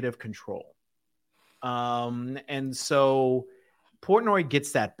of creative control. And so Portnoy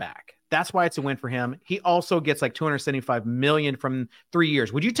gets that back. That's why it's a win for him. He also gets like $275 million from 3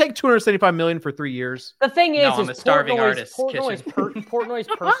 years. Would you take $275 million for 3 years? The thing is, No, I'm a starving artist, Portnoy's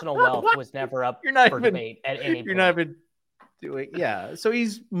personal wealth was never up You're not for even- debate at any point. You're not even doing, yeah. So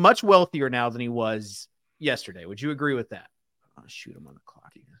he's much wealthier now than he was yesterday. Would you agree with that? I'll shoot him on the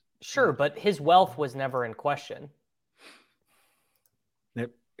clock here. Sure, but his wealth was never in question.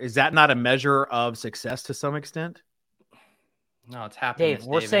 Is that not a measure of success to some extent? No, it's happening. Dave,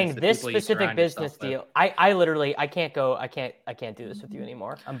 we're saying this specific business deal. I literally can't do this with you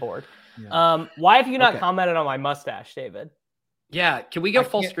anymore. I'm bored. Yeah. Why have you not Okay. commented on my mustache, David? Yeah, can we go I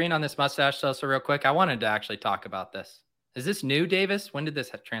full can't- screen on this mustache so real quick? I wanted to actually talk about this. Is this new, Davis? When did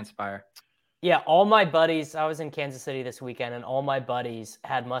this transpire? Yeah, all my buddies, I was in Kansas City this weekend, and all my buddies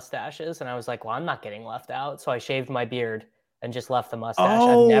had mustaches, and I was like, well, I'm not getting left out. So I shaved my beard and just left the mustache.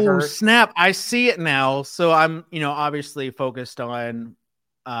 Oh, I've never... snap. I see it now. So I'm, obviously focused on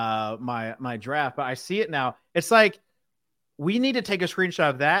my draft, but I see it now. It's like we need to take a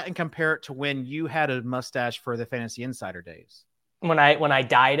screenshot of that and compare it to when you had a mustache for the Fantasy Insider days. When I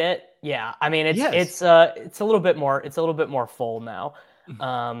dyed it, yeah. I mean, it's a little bit more full now.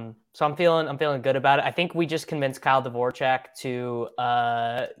 So I'm feeling good about it. I think we just convinced Kyle Dvorak to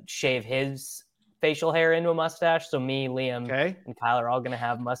shave his facial hair into a mustache. So me, Liam, and Kyle are all going to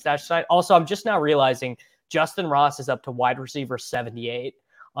have mustache side. Also, I'm just now realizing Justin Ross is up to wide receiver 78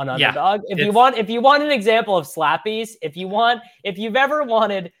 on Underdog. If you want an example of slappies, if you've ever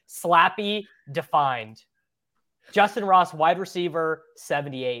wanted slappy defined, Justin Ross, wide receiver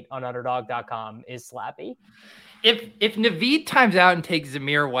 78 on Underdog.com is slappy. If Naveed times out and takes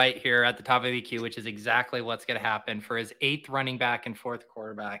Zamir White here at the top of the queue, which is exactly what's going to happen for his 8th running back and 4th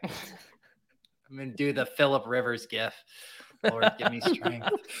quarterback, I'm going to do the Phillip Rivers gif. Lord, give me strength.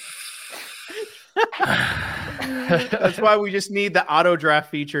 That's why we just need the auto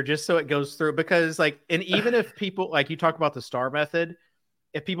draft feature just so it goes through, because and even if people, like you talk about the star method,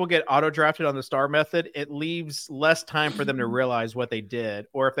 if people get auto drafted on the star method, it leaves less time for them to realize what they did,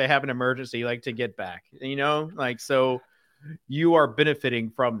 or if they have an emergency, to get back, so you are benefiting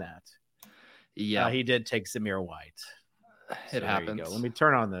from that. Yeah. He did take Zamir White. It happens. There you go. Let me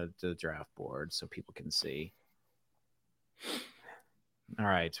turn on the draft board so people can see. All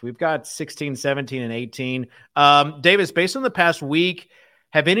right. We've got 16, 17, and 18. Davis, based on the past week,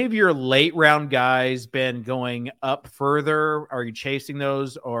 have any of your late round guys been going up further? Are you chasing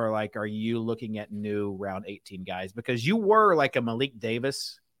those, or are you looking at new round 18 guys? Because you were like a Malik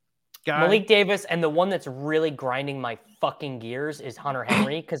Davis guy. Malik Davis, and the one that's really grinding my fucking gears is Hunter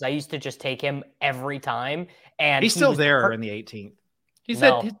Henry, because I used to just take him every time. And he's still there in the 18th. He's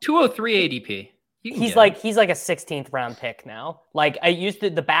at 203 ADP. He's like a 16th round pick now. I used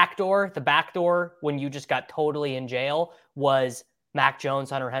the backdoor when you just got totally in jail was Mac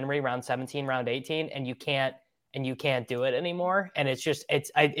Jones, Hunter Henry, round 17, round 18, and you can't do it anymore. And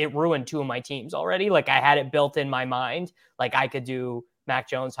it ruined 2 of my teams already. I had it built in my mind. I could do Mac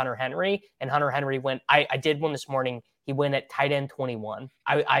Jones, Hunter Henry, and Hunter Henry went. I did one this morning. He went at tight end 21.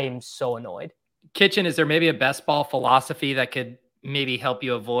 I am so annoyed. Kitchen, is there maybe a best ball philosophy that could maybe help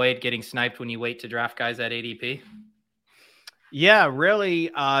you avoid getting sniped when you wait to draft guys at ADP? Yeah, really.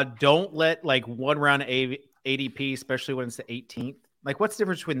 Don't let 1 round ADP, especially when it's the 18th. What's the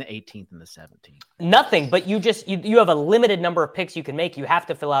difference between the 18th and the 17th? Nothing, but you have a limited number of picks you can make. You have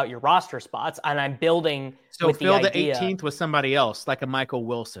to fill out your roster spots, and I'm building. So with fill the idea. 18th with somebody else, like a Michael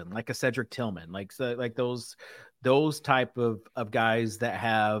Wilson, like a Cedric Tillman, like those type of guys that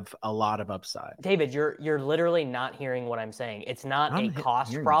have a lot of upside. David, you're literally not hearing what I'm saying. It's not a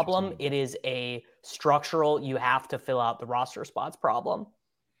cost problem. It is a structural. You have to fill out the roster spots problem.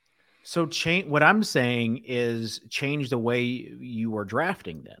 So what I'm saying is change the way you are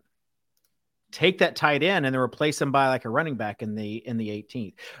drafting then. Take that tight end and then replace him by a running back in the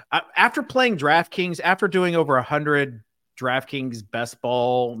 18th. After playing DraftKings, after doing over 100 DraftKings best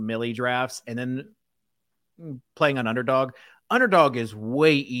ball millie drafts, and then playing on Underdog is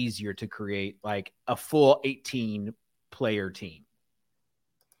way easier to create a full 18 player team.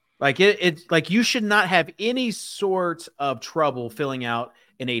 It's you should not have any sort of trouble filling out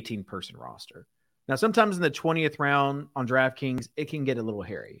an 18-person roster. Now, sometimes in the 20th round on DraftKings, it can get a little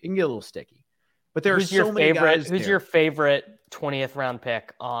hairy. It can get a little sticky. But there are so many guys Who's your favorite 20th round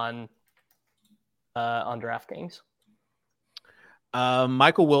pick on DraftKings?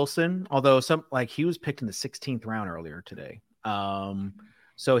 Michael Wilson, although he was picked in the 16th round earlier today.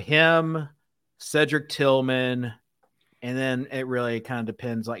 So him, Cedric Tillman, and then it really kind of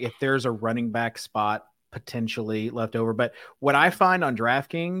depends. Like if there's a running back spot potentially left over. But what I find on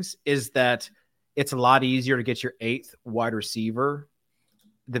DraftKings is that it's a lot easier to get your 8th wide receiver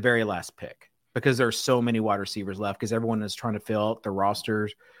the very last pick because there are so many wide receivers left because everyone is trying to fill out the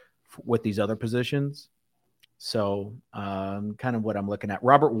rosters with these other positions. So kind of what I'm looking at.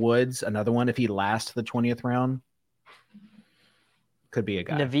 Robert Woods, another one, if he lasts the 20th round, could be a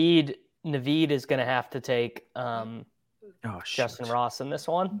guy. Naveed is going to have to take Justin Ross in this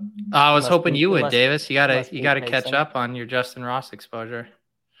one. I was hoping you would, Davis. You gotta catch up on your Justin Ross exposure.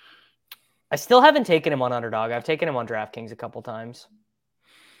 I still haven't taken him on Underdog. I've taken him on DraftKings a couple times.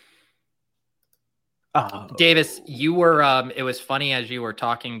 Davis, you were it was funny as you were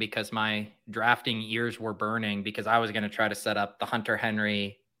talking because my drafting ears were burning because I was going to try to set up the Hunter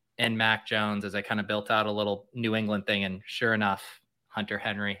Henry and Mac Jones as I kind of built out a little New England thing, and sure enough, Hunter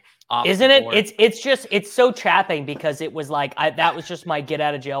Henry. Isn't it? It's so chapping because it was like that was just my get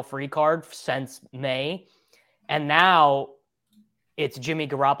out of jail free card since May, and now it's Jimmy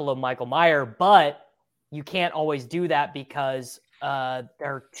Garoppolo, Michael Mayer, but you can't always do that because there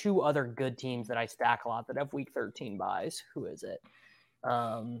are 2 other good teams that I stack a lot that have week 13 buys. Who is it?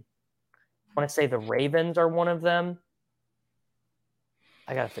 I want to say the Ravens are one of them.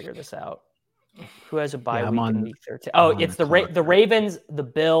 I got to figure this out. Who has a bye week in week 13? Oh, it's the Ravens, the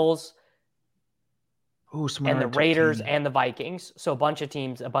Bills, and the Raiders and the Vikings. So a bunch of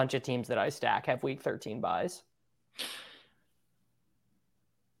teams that I stack have week 13 buys.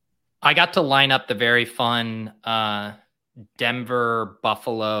 I got to line up the very fun Denver,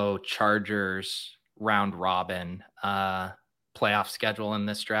 Buffalo, Chargers round robin playoff schedule in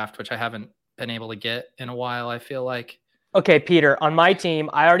this draft, which I haven't been able to get in a while, I feel like. Okay, Peter, on my team,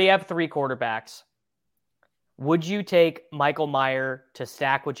 I already have 3 quarterbacks. Would you take Michael Mayer to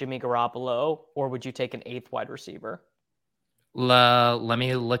stack with Jimmy Garoppolo, or would you take an 8th wide receiver? Let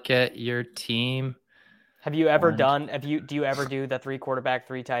me look at your team. Have you ever do you ever do the 3 quarterback,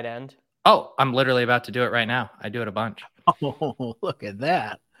 3 tight end? Oh, I'm literally about to do it right now. I do it a bunch. Oh, look at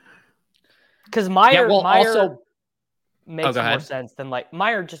that. Because Mayer also makes more sense than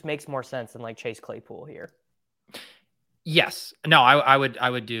Mayer just makes more sense than Chase Claypool here. Yes. No, I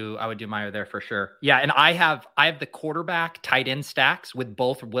would do Mayer there for sure. Yeah, and I have the quarterback tight end stacks with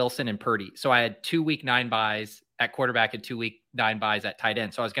both Wilson and Purdy. So I had 2 week 9 buys at quarterback and 2 week 9 buys at tight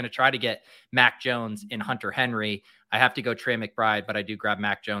end. So I was going to try to get Mac Jones and Hunter Henry. I have to go Trey McBride, but I do grab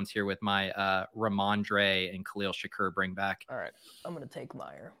Mac Jones here with my Ramondre and Khalil Shakur bring back. All right. I'm going to take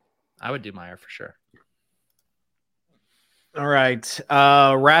Mayer. I would do Mayer for sure. All right.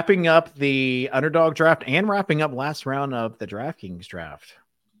 Wrapping up the Underdog draft and wrapping up last round of the DraftKings draft.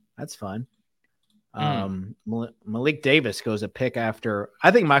 That's fun. Malik Davis goes a pick after.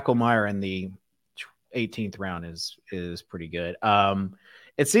 I think Michael Mayer in the 18th round is pretty good.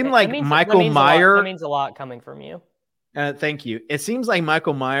 It seemed like Michael Mayer. That means a lot coming from you. Thank you. It seems like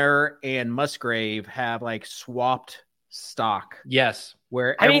Michael Mayer and Musgrave have swapped stock. Yes.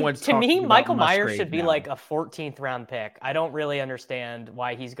 Where everyone's to me, Michael Mayer should be now. a 14th round pick. I don't really understand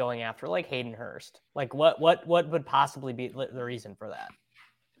why he's going after Hayden Hurst. What would possibly be the reason for that?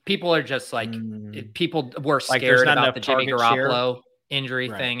 People are just people were scared about the Jimmy Garoppolo injury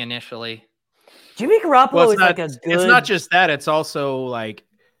thing initially. Jimmy Garoppolo is a good. It's not just that. It's also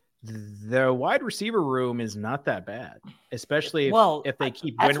the wide receiver room is not that bad, especially if they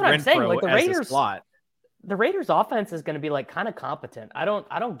keep Renfro as a slot. The Raiders' offense is going to be kind of competent. I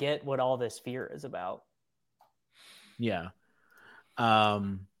don't get what all this fear is about. Yeah.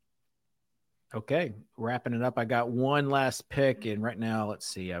 Okay, wrapping it up. I got one last pick, and right now, let's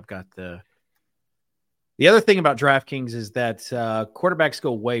see. I've got the other thing about DraftKings is that quarterbacks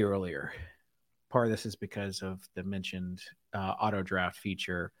go way earlier. Part of this is because of the mentioned auto draft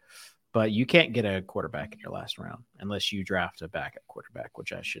feature, but you can't get a quarterback in your last round unless you draft a backup quarterback,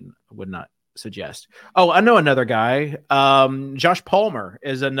 which I would not suggest. Oh, I know another guy. Josh Palmer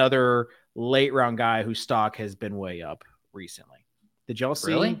is another late round guy whose stock has been way up recently. Did y'all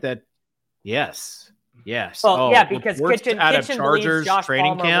see that? Yes. Well, because Kitchen believes Josh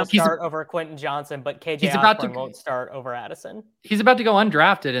Palmer will start over Quentin Johnson, but KJ Osborne won't start over Addison. He's about to go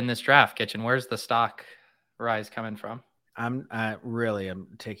undrafted in this draft, Kitchen. Where's the stock rise coming from? I'm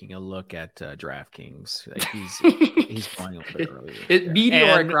taking a look at DraftKings. Like he's going a little bit early.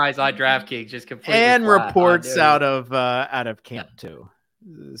 Meteoric rise on DraftKings, just completely and flat. reports out of camp too.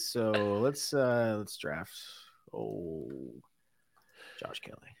 So let's draft. Josh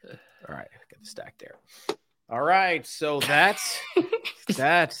Kelly. All right, get the stack there. All right, so that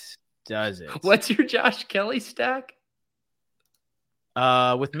does it. What's your Josh Kelly stack?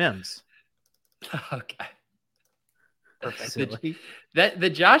 With Mims. Okay. Perfect. The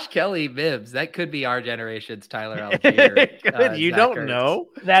Josh Kelly Mims, that could be our generation's Tyler Algier. You Zach don't Ertz. know.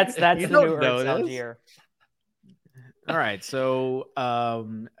 That's You the don't new know Ertz this? Algier. All right, so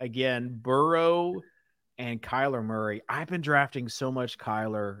again, Burrow and Kyler Murray. I've been drafting so much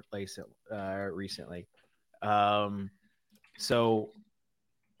Kyler recently. So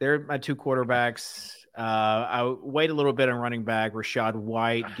they're my two quarterbacks. I wait a little bit on running back. Rashad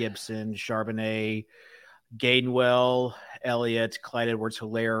White, Gibson, Charbonnet, Gainwell, Elliott, Clyde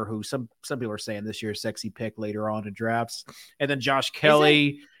Edwards-Helaire, who some people are saying this year's sexy pick later on in drafts. And then Josh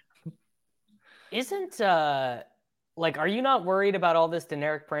Kelly. Isn't are you not worried about all this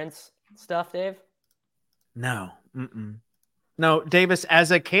Deneric Prince stuff, Dave? No. No, Davis,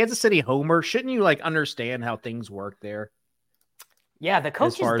 as a Kansas City homer, shouldn't you understand how things work there? Yeah, the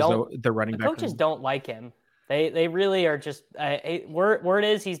coaches the running back coaches don't like him. They really are just word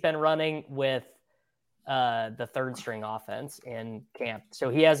is he's been running with the third string offense in camp. So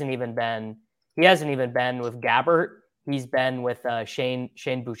he hasn't even been with Gabbert. He's been with Shane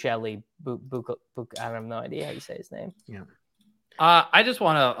Buccelli. I have no idea how you say his name. Yeah. I just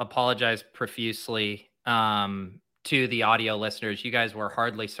want to apologize profusely to the audio listeners. You guys were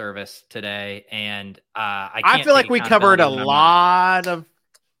hardly serviced today, and I feel like we covered a lot of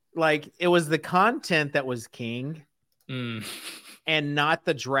it was the content that was king. And not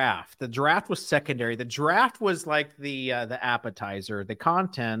the draft. The draft was secondary. The draft was like the appetizer. The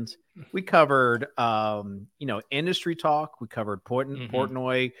content we covered, industry talk. We covered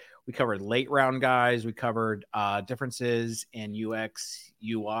Portnoy. We covered late round guys. We covered differences in UX,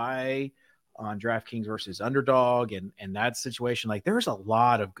 UI on DraftKings versus Underdog, and that situation. There's a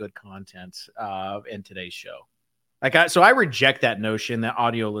lot of good content in today's show. So I reject that notion that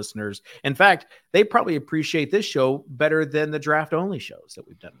audio listeners, in fact, they probably appreciate this show better than the draft only shows that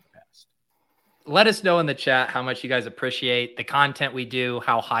we've done in the past. Let us know in the chat how much you guys appreciate the content we do,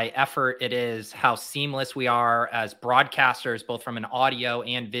 how high effort it is, how seamless we are as broadcasters, both from an audio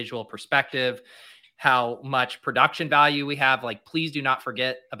and visual perspective, how much production value we have. Please do not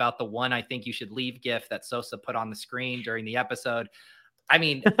forget about the one I think you should leave GIF that Sosa put on the screen during the episode. I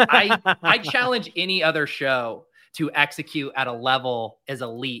mean, I challenge any other show to execute at a level as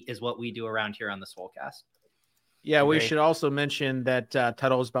elite as what we do around here on the Swolecast. Yeah, we should also mention that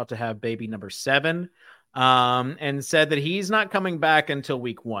Tuttle is about to have baby number 7 and said that he's not coming back until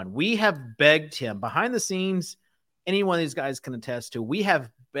week 1. We have begged him behind the scenes. Any one of these guys can attest to, we have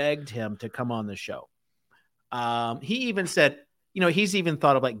begged him to come on the show. He even said, he's even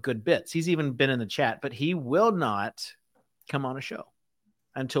thought of good bits. He's even been in the chat, but he will not come on a show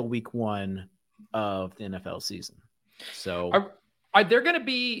until week 1 of the NFL season. So are there going to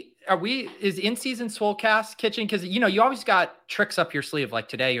be, is in-season Swolecast Kitchen? Because, you always got tricks up your sleeve.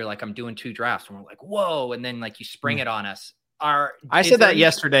 Today, you're I'm doing 2 drafts. And we're whoa. And then you spring it on us. I said that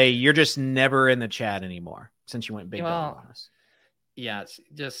yesterday. You're just never in the chat anymore since you went big on us. Yeah, it's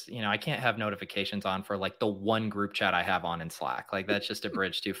just, I can't have notifications on for the one group chat I have on in Slack. That's just a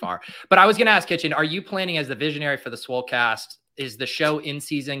bridge too far. But I was going to ask Kitchen, are you planning as the visionary for the Swolecast? Is the show in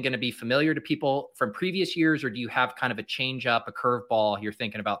season going to be familiar to people from previous years, or do you have kind of a change up, a curveball you're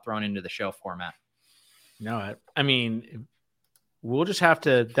thinking about throwing into the show format? No, I mean, we'll just have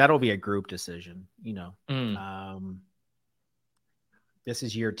to, that'll be a group decision, This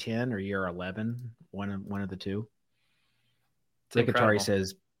is year 10 or year 11, one of the two. Rick Atari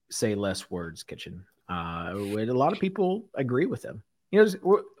says, say less words, Kitchen. A lot of people agree with him.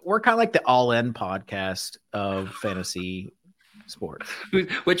 We're kind of like the all-in podcast of fantasy sports.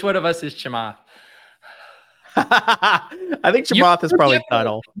 Which one of us is Chamath? I think Chamath is probably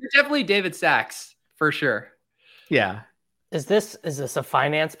Tuttle. You're definitely David Sachs for sure. Yeah. Is this a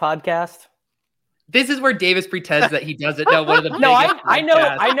finance podcast? This is where Davis pretends that he doesn't know one of the biggest I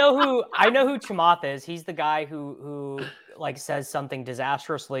know who Chamath is. He's the guy who says something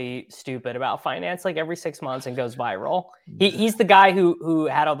disastrously stupid about finance every 6 months and goes viral. He's the guy who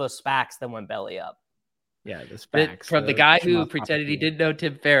had all those SPACs that went belly up. Yeah, the SPACs. From the guy who pretended he didn't know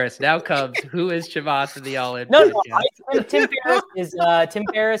Tim Ferriss. Now comes who is Chamath in the all-in? No, Tim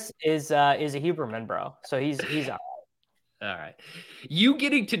Ferriss is a Huberman bro. So he's all right. All right. You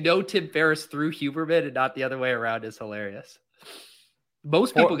getting to know Tim Ferriss through Huberman and not the other way around is hilarious.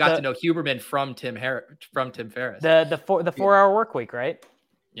 Most people got to know Huberman from Tim Ferriss. The 4-hour work week, right?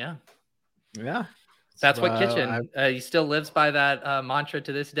 Yeah. Yeah. That's what Kitchen, he still lives by that mantra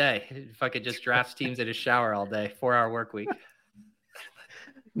to this day. If I could just draft teams in his shower all day, 4-hour work week.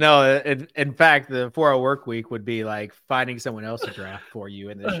 No, in fact, the 4-hour work week would be like finding someone else to draft for you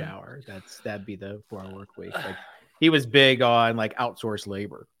in the shower. That'd be the 4-hour work week. Like, he was big on like outsourced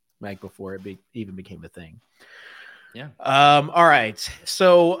labor, like before it even became a thing. Yeah. All right.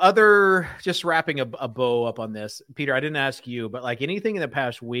 So just wrapping a bow up on this, Peter, I didn't ask you, but like anything in the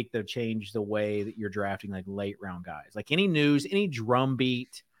past week that changed the way that you're drafting like late round guys, like any news, any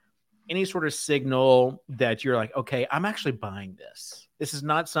drumbeat, any sort of signal that you're like, okay, I'm actually buying this. This is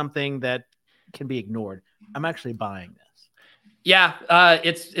not something that can be ignored. I'm actually buying this. Yeah.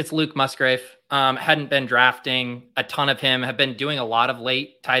 It's Luke Musgrave. Hadn't been drafting a ton of him, have been doing a lot of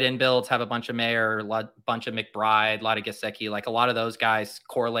late tight end builds, have a bunch of Mayer, a bunch of McBride, a lot of Gesicki, like a lot of those guys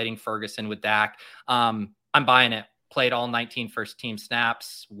correlating Ferguson with Dak. I'm buying it. Played all 19 first team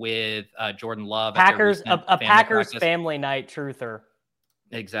snaps with Jordan Love. Packers family night truther.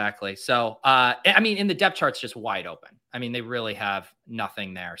 Exactly. So, I mean, in the depth chart's just wide open. I mean, they really have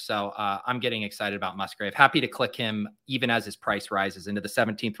nothing there. So I'm getting excited about Musgrave. Happy to click him even as his price rises into the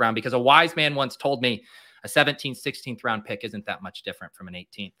 17th round, because a wise man once told me a 17th, 16th round pick isn't that much different from an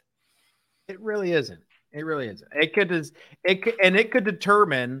 18th. It really isn't. It really isn't. It could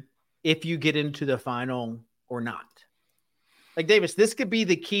determine if you get into the final or not. Like, Davis, this could be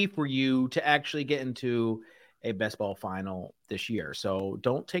the key for you to actually get into a best ball final this year. So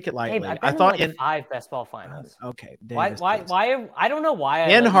don't take it lightly. Hey, I thought in 5 best ball finals. Okay. Davis, why? I don't know why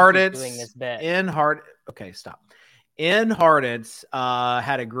in Harditz doing this bit. Okay, stop. In Harditz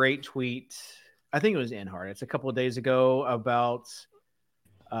had a great tweet. I think it was in Harditz a couple of days ago about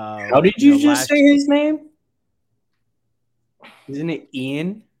how did you just say his name? Isn't it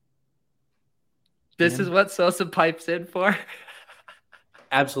Ian? This is what Sosa pipes in for.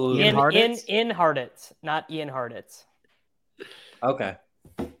 Absolutely. In Harditz, not Ian Harditz. Okay.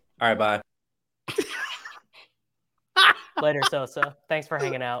 All right, bye. Later, Sosa. Thanks for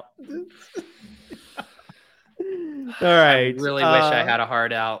hanging out. All right. I really wish I had a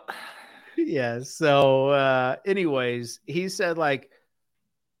hard out. Yeah. So anyways, he said like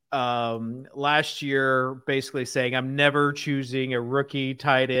last year, basically saying, I'm never choosing a rookie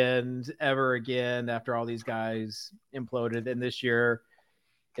tight end ever again after all these guys imploded. And this year,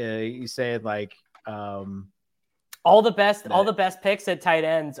 you said like all the best picks at tight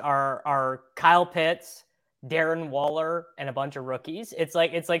ends are Kyle Pitts, Darren Waller, and a bunch of rookies. It's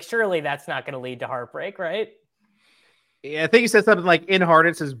like surely that's not going to lead to heartbreak, right? Yeah, I think he said something like in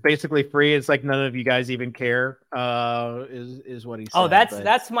Harditz is basically free. It's like none of you guys even care. Is what he said. Oh,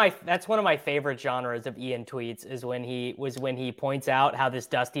 that's one of my favorite genres of Ian tweets is when he points out how this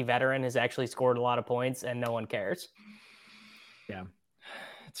dusty veteran has actually scored a lot of points and no one cares. Yeah.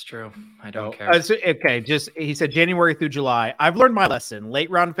 It's true. I don't care. Okay, he said January through July. I've learned my lesson.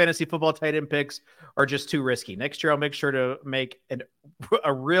 Late round fantasy football tight end picks are just too risky. Next year, I'll make sure to make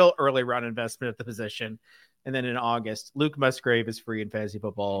a real early round investment at the position. And then in August, Luke Musgrave is free in fantasy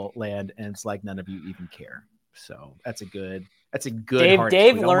football land, and it's like none of you even care. So that's a good.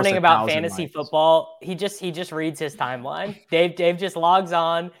 Dave learning about fantasy football. He just reads his timeline. Dave just logs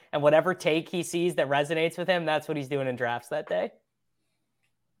on, and whatever take he sees that resonates with him, that's what he's doing in drafts that day.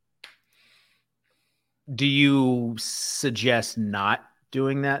 Do you suggest not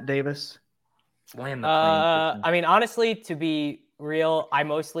doing that, Davis? Land the plane. I mean, honestly, to be real, I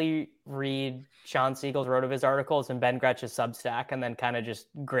mostly read Sean Siegel's RotoViz articles and Ben Gretch's Substack, and then kind of just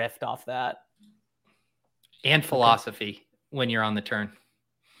grift off that. And philosophy when you're on the turn.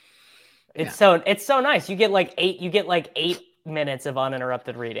 It's so nice. You get like 8 minutes of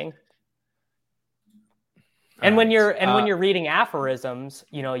uninterrupted reading. And when you're reading aphorisms,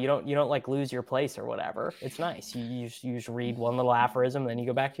 you don't like lose your place or whatever. It's nice. You just read one little aphorism, then you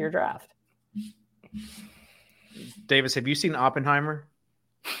go back to your draft. Davis, have you seen Oppenheimer?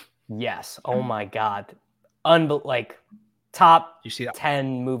 Yes. Oh my God. Top you see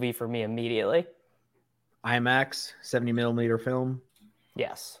 10 movie for me immediately. IMAX 70 millimeter film.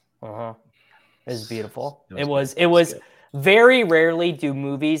 Yes. It was beautiful. It was very rarely do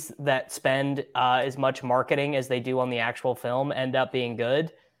movies that spend as much marketing as they do on the actual film end up being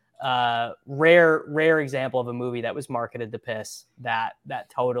good. Rare example of a movie that was marketed to piss that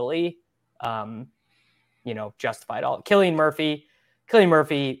totally, justified all. Cillian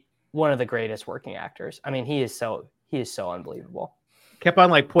Murphy, one of the greatest working actors. I mean, he is so unbelievable. kept on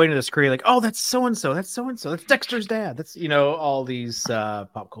like pointing to the screen, like, oh, that's so and so, that's Dexter's dad. That's all these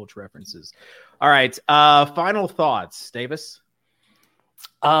pop culture references. All right, final thoughts, Davis.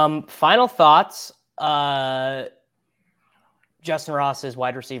 Final thoughts. Justin Ross is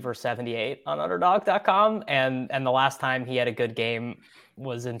wide receiver 78 on underdog.com. And the last time he had a good game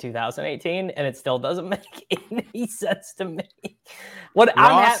was in 2018, and it still doesn't make any sense to me. What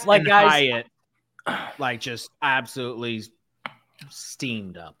Ross I'm like, guys, Hyatt, like just absolutely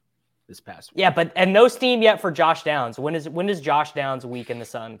steamed up this past week. Yeah, and no steam yet for Josh Downs. When does Josh Downs' week in the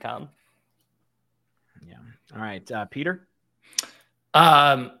sun come? Yeah. All right, Peter.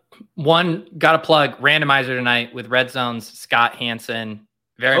 One, got to plug randomizer tonight with Red Zone's Scott Hansen.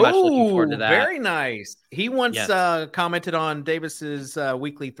 Very much looking forward to that. Very nice. He once commented on Davis's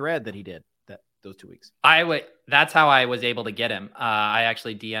weekly thread that he did those 2 weeks. That's how I was able to get him. I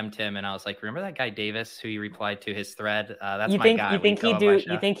actually DM'd him and I was like, remember that guy Davis who you replied to his thread? That's my guy. You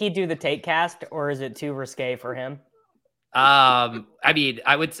think he'd do the take cast, or is it too risque for him? I mean,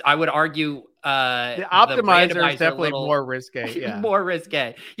 I would argue the optimizer is definitely more risque. Yeah. More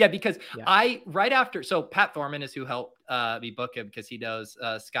risque. Yeah, because right after, so Pat Thorman is who helped me book him because he knows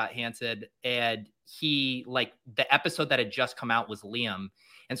Scott Hansen, and he, like, the episode that had just come out was Liam.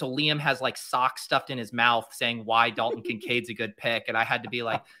 And so Liam has like socks stuffed in his mouth saying why Dalton Kincaid's a good pick. And I had to be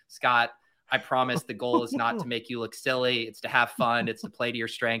like, Scott, I promise the goal is not to make you look silly. It's to have fun. It's to play to your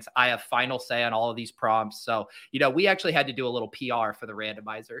strengths. I have final say on all of these prompts. So, we actually had to do a little PR for the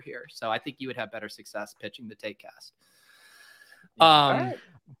randomizer here. So I think you would have better success pitching the take cast.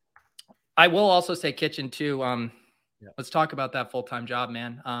 I will also say Kitchen too. Let's talk about that full-time job,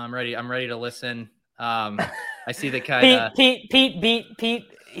 man. I'm ready to listen. I see the kind Pete.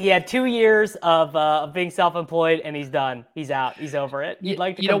 He had 2 years of being self-employed, and he's done. He's out. He's over it. You'd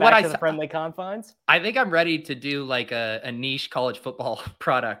like to come back to the friendly confines? I think I'm ready to do like a niche college football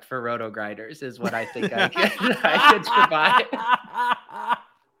product for Roto Grinders is what I think I could provide.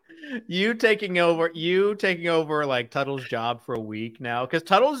 You taking over like Tuttle's job for a week now, because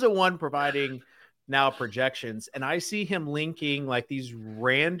Tuttle's the one providing now projections, and I see him linking like these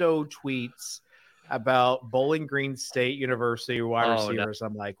rando tweets about Bowling Green State University wide receivers. No.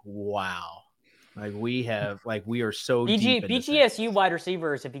 I'm like, wow. Like we are so deep. BGSU wide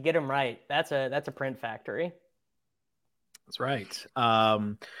receivers, if you get them right, that's a print factory. That's right.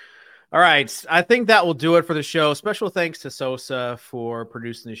 All right. I think that will do it for the show. Special thanks to Sosa for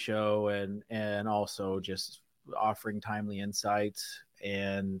producing the show and also just offering timely insights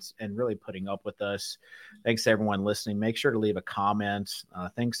and really putting up with us. Thanks to everyone listening. Make sure to leave a comment.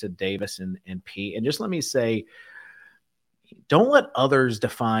 Thanks to Davis and Pete. And just let me say, don't let others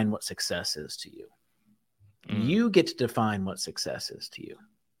define what success is to you. You get to define what success is to you.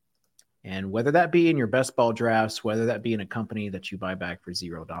 And whether that be in your best ball drafts, whether that be in a company that you buy back for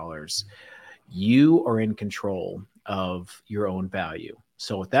 $0, you are in control of your own value.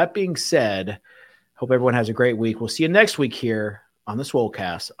 So with that being said, hope everyone has a great week. We'll see you next week here on the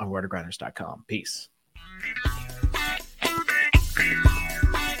Swolecast on RotoGrinders.com. Peace.